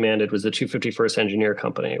company I commanded was the 251st Engineer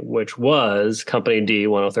Company, which was Company D,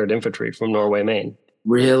 103rd Infantry from Norway, Maine.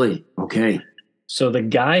 Really? Okay. So the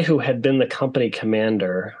guy who had been the company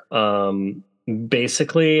commander,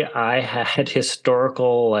 basically I had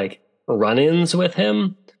historical like run-ins with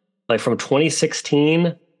him, like from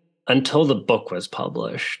 2016 until the book was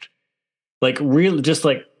published. Like real, just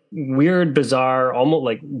like weird, bizarre, almost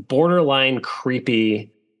like borderline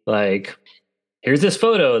creepy, like, here's this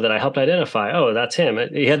photo that I helped identify. Oh, that's him.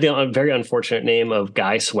 He had the very unfortunate name of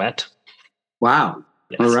Guy Sweat. Wow.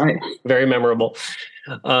 Yes. All right. Very memorable.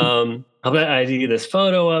 I did this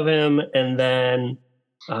photo of him, and then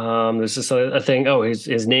there's this a thing. Oh,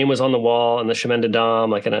 his name was on the wall in the Chemin des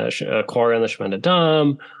Dames, like in a quarry on the Chemin des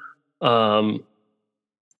Dames.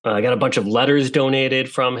 I got a bunch of letters donated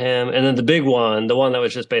from him. And then the big one, the one that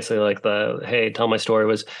was just basically like hey, tell my story,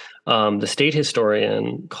 was the state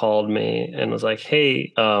historian called me and was like,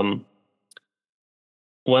 hey, one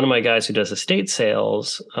of my guys who does estate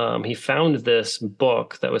sales, he found this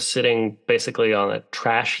book that was sitting basically on a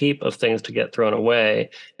trash heap of things to get thrown away.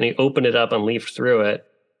 And he opened it up and leafed through it.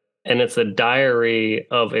 And it's the diary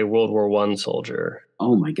of a World War I soldier.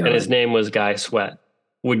 Oh my God. And his name was Guy Sweat.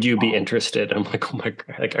 Would you be interested? I'm like, oh my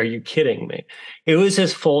God, like, are you kidding me? It was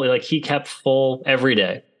his full, like he kept full every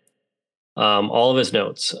day, all of his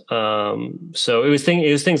notes. So it was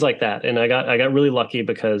things like that. And I got really lucky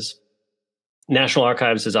because National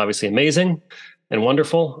Archives is obviously amazing and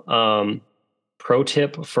wonderful. Pro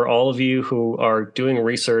tip for all of you who are doing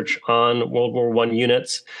research on World War I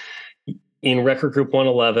units, in Record Group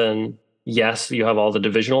 111, yes, you have all the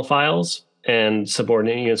divisional files and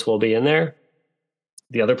subordinate units will be in there.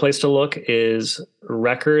 The other place to look is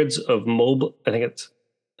records of mobile. I think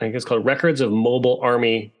it's called Records of Mobile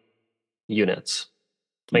Army Units.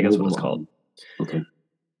 I think that's what it's called. Okay.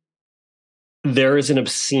 There is an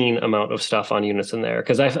obscene amount of stuff on units in there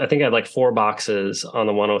because I think I had like 4 boxes on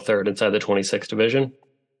the 103rd inside the 26th Division.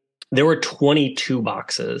 There were 22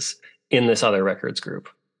 boxes in this other records group.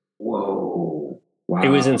 Whoa! Wow! It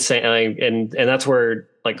was insane, and that's where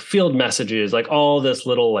like field messages, like all this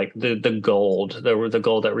little like the gold, the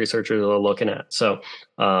gold that researchers are looking at. So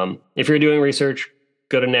if you're doing research,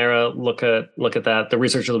 go to NARA, look at that. The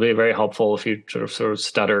researchers will be very helpful if you sort of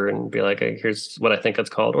stutter and be like, hey, here's what I think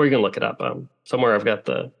it's called, or you can look it up. Somewhere I've got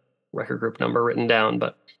the record group number written down,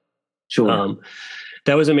 but sure.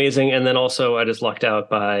 That was amazing. And then also I just lucked out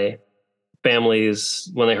by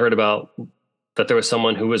families when they heard about that there was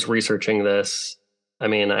someone who was researching this. I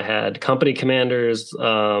mean, I had company commanders'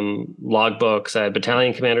 logbooks, I had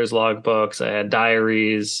battalion commanders' logbooks, I had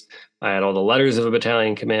diaries, I had all the letters of a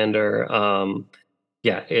battalion commander.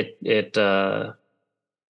 Yeah, it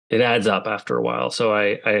adds up after a while. So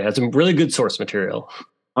I had some really good source material.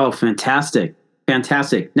 Oh, fantastic.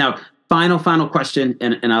 Now, final question,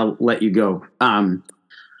 and I'll let you go.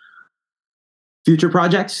 Future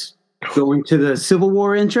projects? Going to the Civil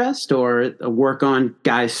War interest or work on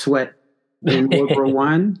Guy Sweat in World War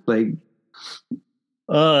I? Like,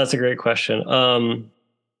 oh, that's a great question.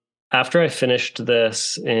 After I finished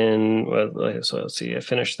this in, so let's see, I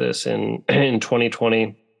finished this in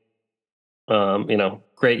 2020.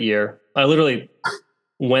 Great year. I literally,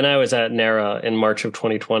 when I was at NARA in March of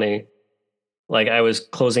 2020, like I was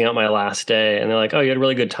closing out my last day and they're like, oh, you had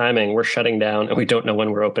really good timing. We're shutting down and we don't know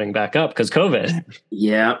when we're opening back up because COVID.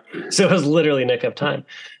 Yeah. So it was literally nick of time.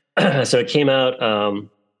 So it came out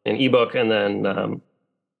in ebook and then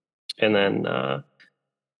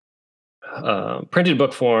printed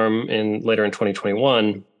book form later in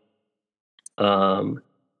 2021. And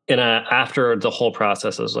after the whole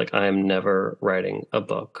process, I was like, I am never writing a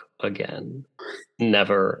book again.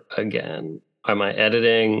 Never again. Am I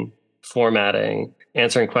editing? formatting,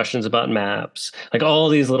 answering questions about maps, like all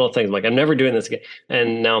these little things. Like I'm never doing this again.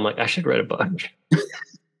 And now I'm like, I should write a book.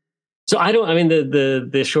 So I mean,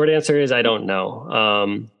 the short answer is I don't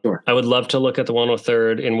know. Sure. I would love to look at the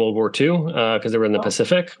 103rd in World War II because they were in the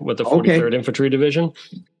Pacific with the 43rd Infantry Division.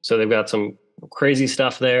 So they've got some crazy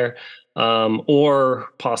stuff there. Or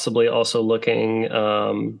possibly also looking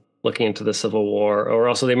into the Civil War or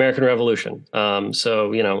also the American Revolution.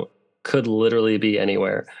 So, could literally be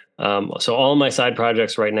anywhere. So all my side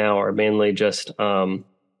projects right now are mainly just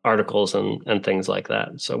articles and things like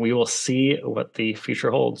that. So we will see what the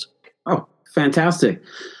future holds. Oh, fantastic.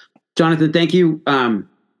 Jonathan, thank you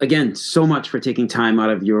again so much for taking time out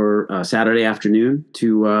of your Saturday afternoon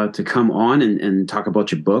to come on and talk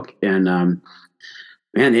about your book. And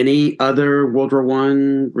any other World War I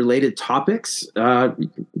related topics,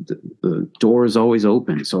 the door is always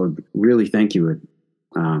open. So really thank you.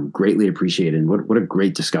 Greatly appreciated. And what a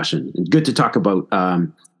great discussion. And good to talk about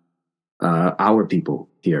our people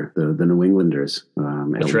here, the New Englanders.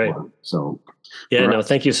 That's right. So yeah, no,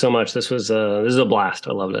 thank you so much. This is a blast.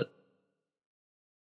 I loved it.